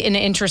actually an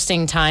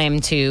interesting time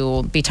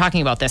to be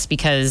talking about this,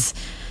 because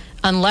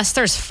unless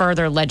there's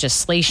further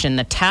legislation,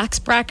 the tax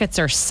brackets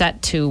are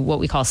set to what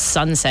we call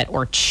sunset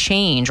or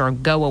change or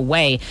go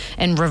away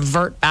and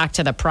revert back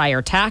to the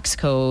prior tax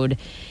code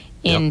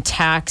in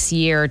tax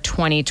year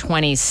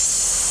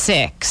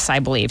 2026, I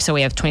believe. So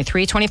we have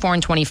 23, 24,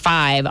 and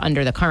 25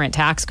 under the current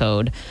tax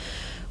code,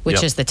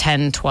 which is the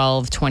 10,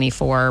 12,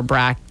 24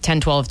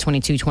 10, 12,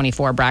 22,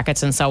 24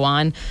 brackets and so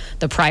on.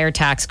 The prior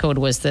tax code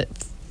was the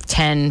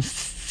 10,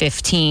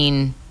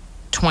 15,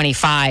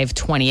 25,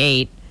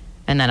 28,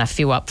 and then a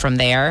few up from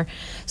there.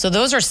 So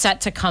those are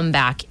set to come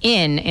back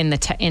in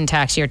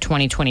tax year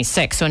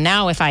 2026. So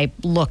now if I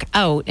look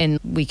out and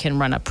we can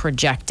run a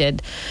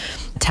projected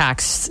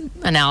tax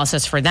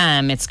analysis for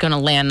them, it's going to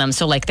land them.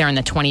 So like they're in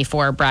the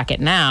 24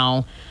 bracket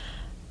now,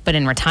 but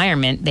in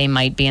retirement, they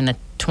might be in the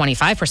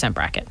 25%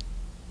 bracket,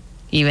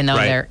 even though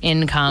their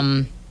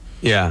income...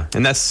 Yeah,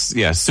 and that's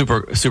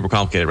super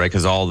complicated, right?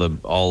 Because all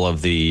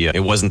of the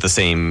it wasn't the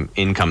same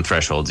income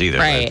thresholds either.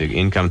 Right. The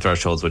income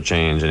thresholds would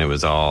change, and it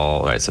was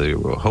all right.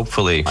 So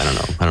hopefully, I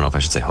don't know if I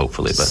should say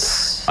hopefully,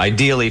 but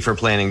ideally for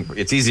planning,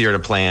 it's easier to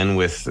plan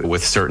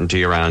with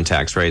certainty around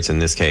tax rates. In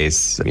this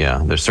case,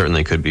 there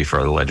certainly could be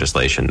further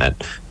legislation that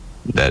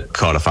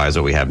codifies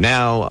what we have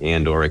now,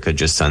 and or it could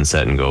just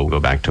sunset and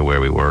go back to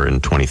where we were in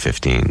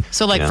 2015.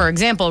 So for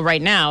example,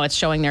 right now it's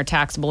showing their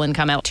taxable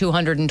income at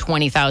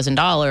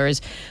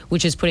 $220,000,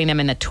 which is putting them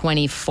in the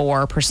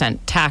 24%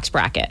 tax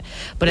bracket.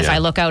 But if I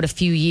look out a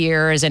few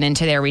years and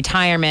into their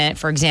retirement,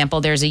 for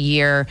example, there's a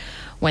year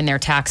when their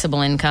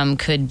taxable income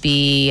could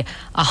be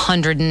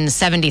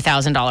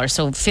 $170,000,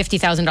 so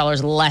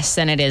 $50,000 less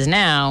than it is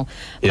now,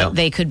 but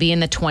they could be in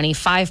the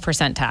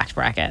 25% tax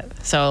bracket.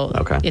 So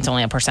it's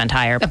only a percent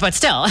higher, but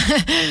still,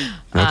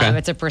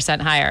 it's a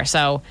percent higher.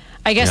 So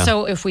I guess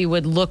so if we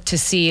would look to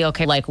see,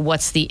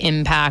 what's the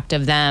impact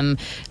of them?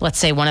 Let's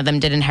say one of them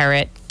did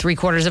inherit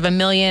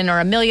 $750,000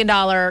 or $1 million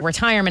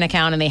retirement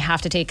account, and they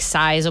have to take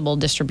sizable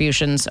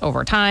distributions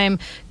over time.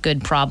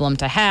 Good problem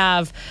to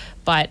have.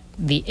 But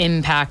the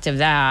impact of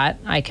that,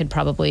 I could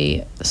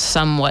probably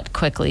somewhat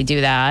quickly do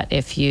that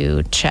if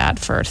you chat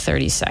for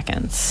 30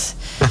 seconds.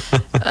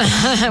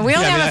 We only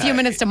have a few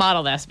minutes to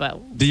model this,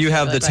 but... Do you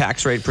have the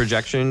tax rate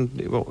projection?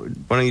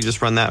 Why don't you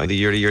just run that with the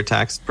year-to-year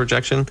tax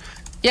projection?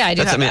 Yeah, I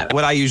do have that.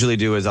 What I usually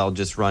do is I'll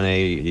just run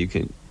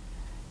the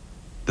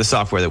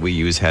software that we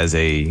use has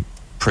a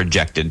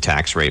projected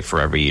tax rate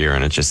for every year,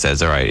 and it just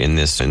says, all right, in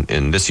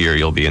this year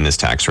you'll be in this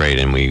tax rate,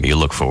 and you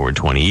look forward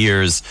 20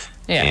 years.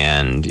 Yeah.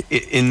 And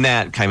in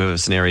that kind of a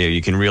scenario,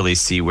 you can really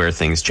see where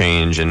things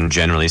change. And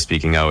generally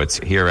speaking, it's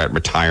here at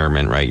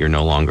retirement, right? You're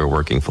no longer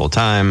working full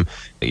time.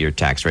 Your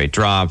tax rate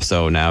drops.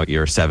 So now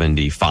you're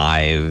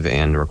 75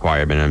 and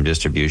required minimum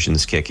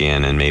distributions kick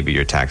in, and maybe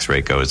your tax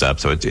rate goes up.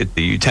 So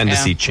you tend to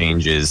see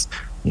changes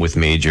with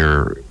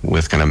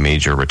kind of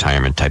major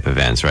retirement type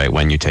events, right?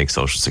 When you take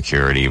Social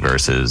Security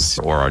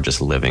or are just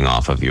living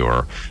off of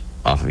your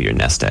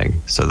nest egg.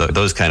 So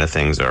those kind of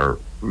things are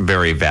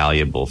very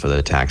valuable for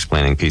the tax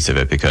planning piece of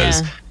it,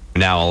 because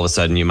now all of a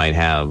sudden you might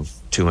have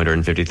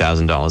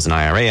 $250,000 in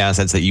IRA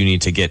assets that you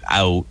need to get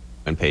out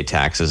and pay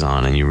taxes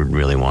on, and you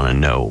really want to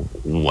know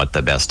what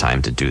the best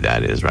time to do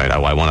that is, right?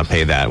 I want to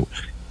pay that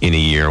in a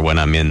year when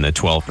I'm in the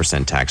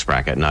 12% tax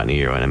bracket, not in a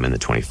year when I'm in the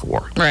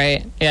 24.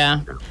 Right,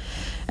 yeah.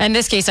 In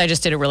this case, I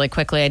just did it really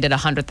quickly. I did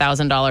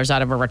 $100,000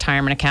 out of a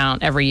retirement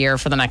account every year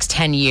for the next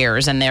 10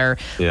 years. And they're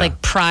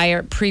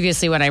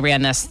previously when I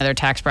ran this, their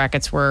tax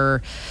brackets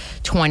were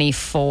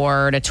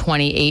 24 to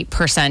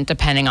 28%,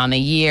 depending on the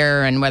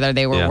year and whether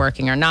they were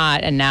working or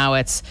not. And now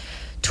it's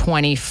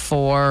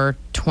 24,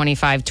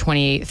 25,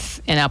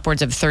 28, and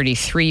upwards of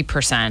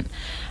 33%,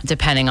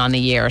 depending on the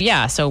year.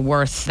 Yeah, so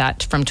worth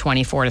that from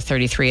 24 to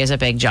 33 is a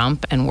big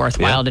jump, and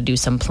worthwhile to do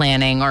some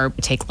planning or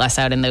take less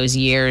out in those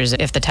years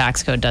if the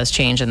tax code does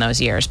change in those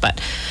years. But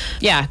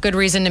yeah, good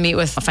reason to meet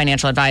with a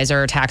financial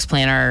advisor or tax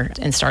planner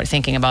and start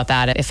thinking about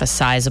that if a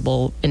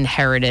sizable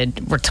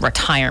inherited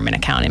retirement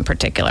account in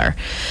particular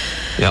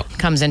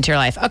comes into your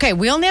life. Okay,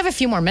 we only have a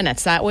few more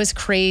minutes. That was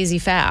crazy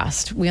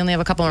fast. We only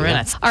have a couple more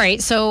minutes. All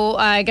right, so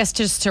I guess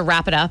just to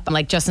wrap it up,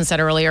 like Justin said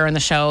earlier in the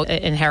show,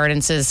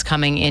 inheritance is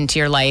coming into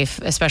your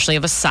life, especially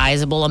of a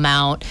sizable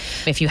amount.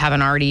 If you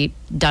haven't already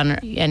done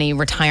any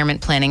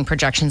retirement planning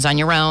projections on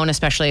your own,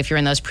 especially if you're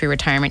in those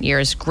pre-retirement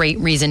years, great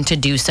reason to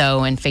do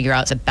so and figure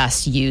out the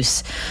best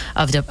use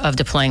of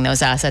deploying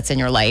those assets in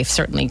your life.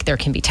 Certainly there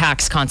can be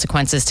tax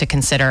consequences to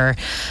consider,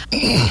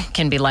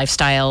 can be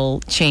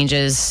lifestyle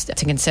changes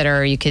to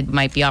consider.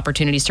 Might be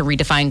opportunities to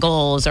redefine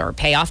goals or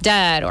pay off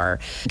debt or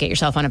get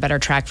yourself on a better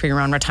track for your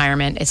own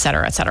retirement, et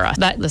cetera, et cetera.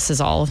 This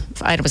is all,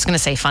 I was going to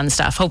say fun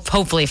stuff.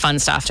 Hopefully fun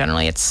stuff.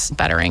 Generally, it's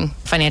bettering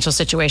financial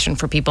situation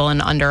for people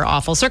in under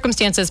awful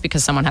circumstances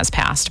because someone has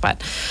passed.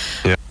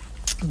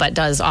 But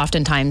does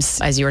oftentimes,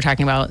 as you were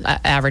talking about,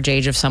 average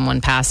age of someone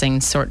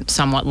passing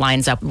somewhat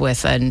lines up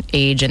with an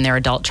age in their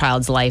adult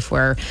child's life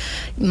where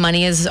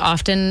money is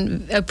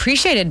often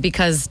appreciated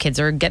because kids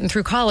are getting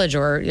through college,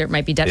 or it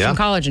might be debt from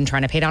college and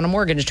trying to pay down a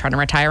mortgage, trying to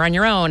retire on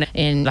your own,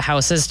 and the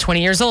house is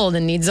 20 years old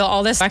and needs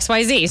all this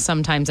XYZ.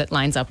 Sometimes it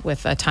lines up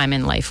with a time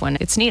in life when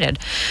it's needed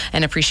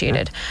and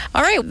appreciated.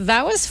 All right,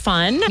 that was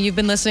fun. You've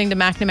been listening to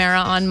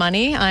McNamara on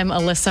Money. I'm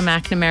Alyssa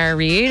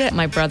McNamara-Reed.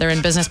 My brother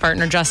and business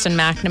partner, Justin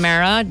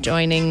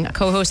McNamara,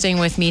 co-hosting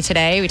with me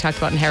today. We talked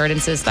about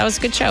inheritances. That was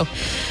a good show.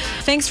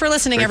 Thanks for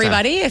listening,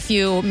 everybody. If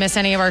you miss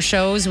any of our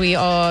shows, we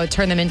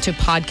turn them into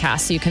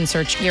podcasts. So you can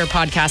search your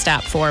podcast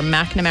app for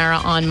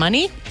McNamara on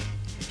Money.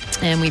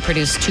 And we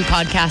produce 2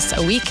 podcasts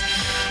a week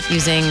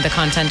using the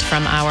content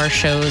from our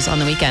shows on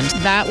the weekend.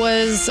 That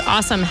was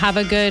awesome. Have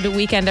a good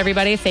weekend,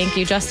 everybody. Thank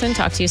you, Justin.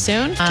 Talk to you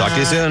soon. Talk to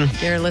you soon.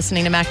 You're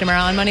listening to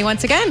McNamara on Money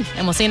once again,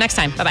 and we'll see you next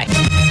time.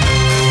 Bye-bye.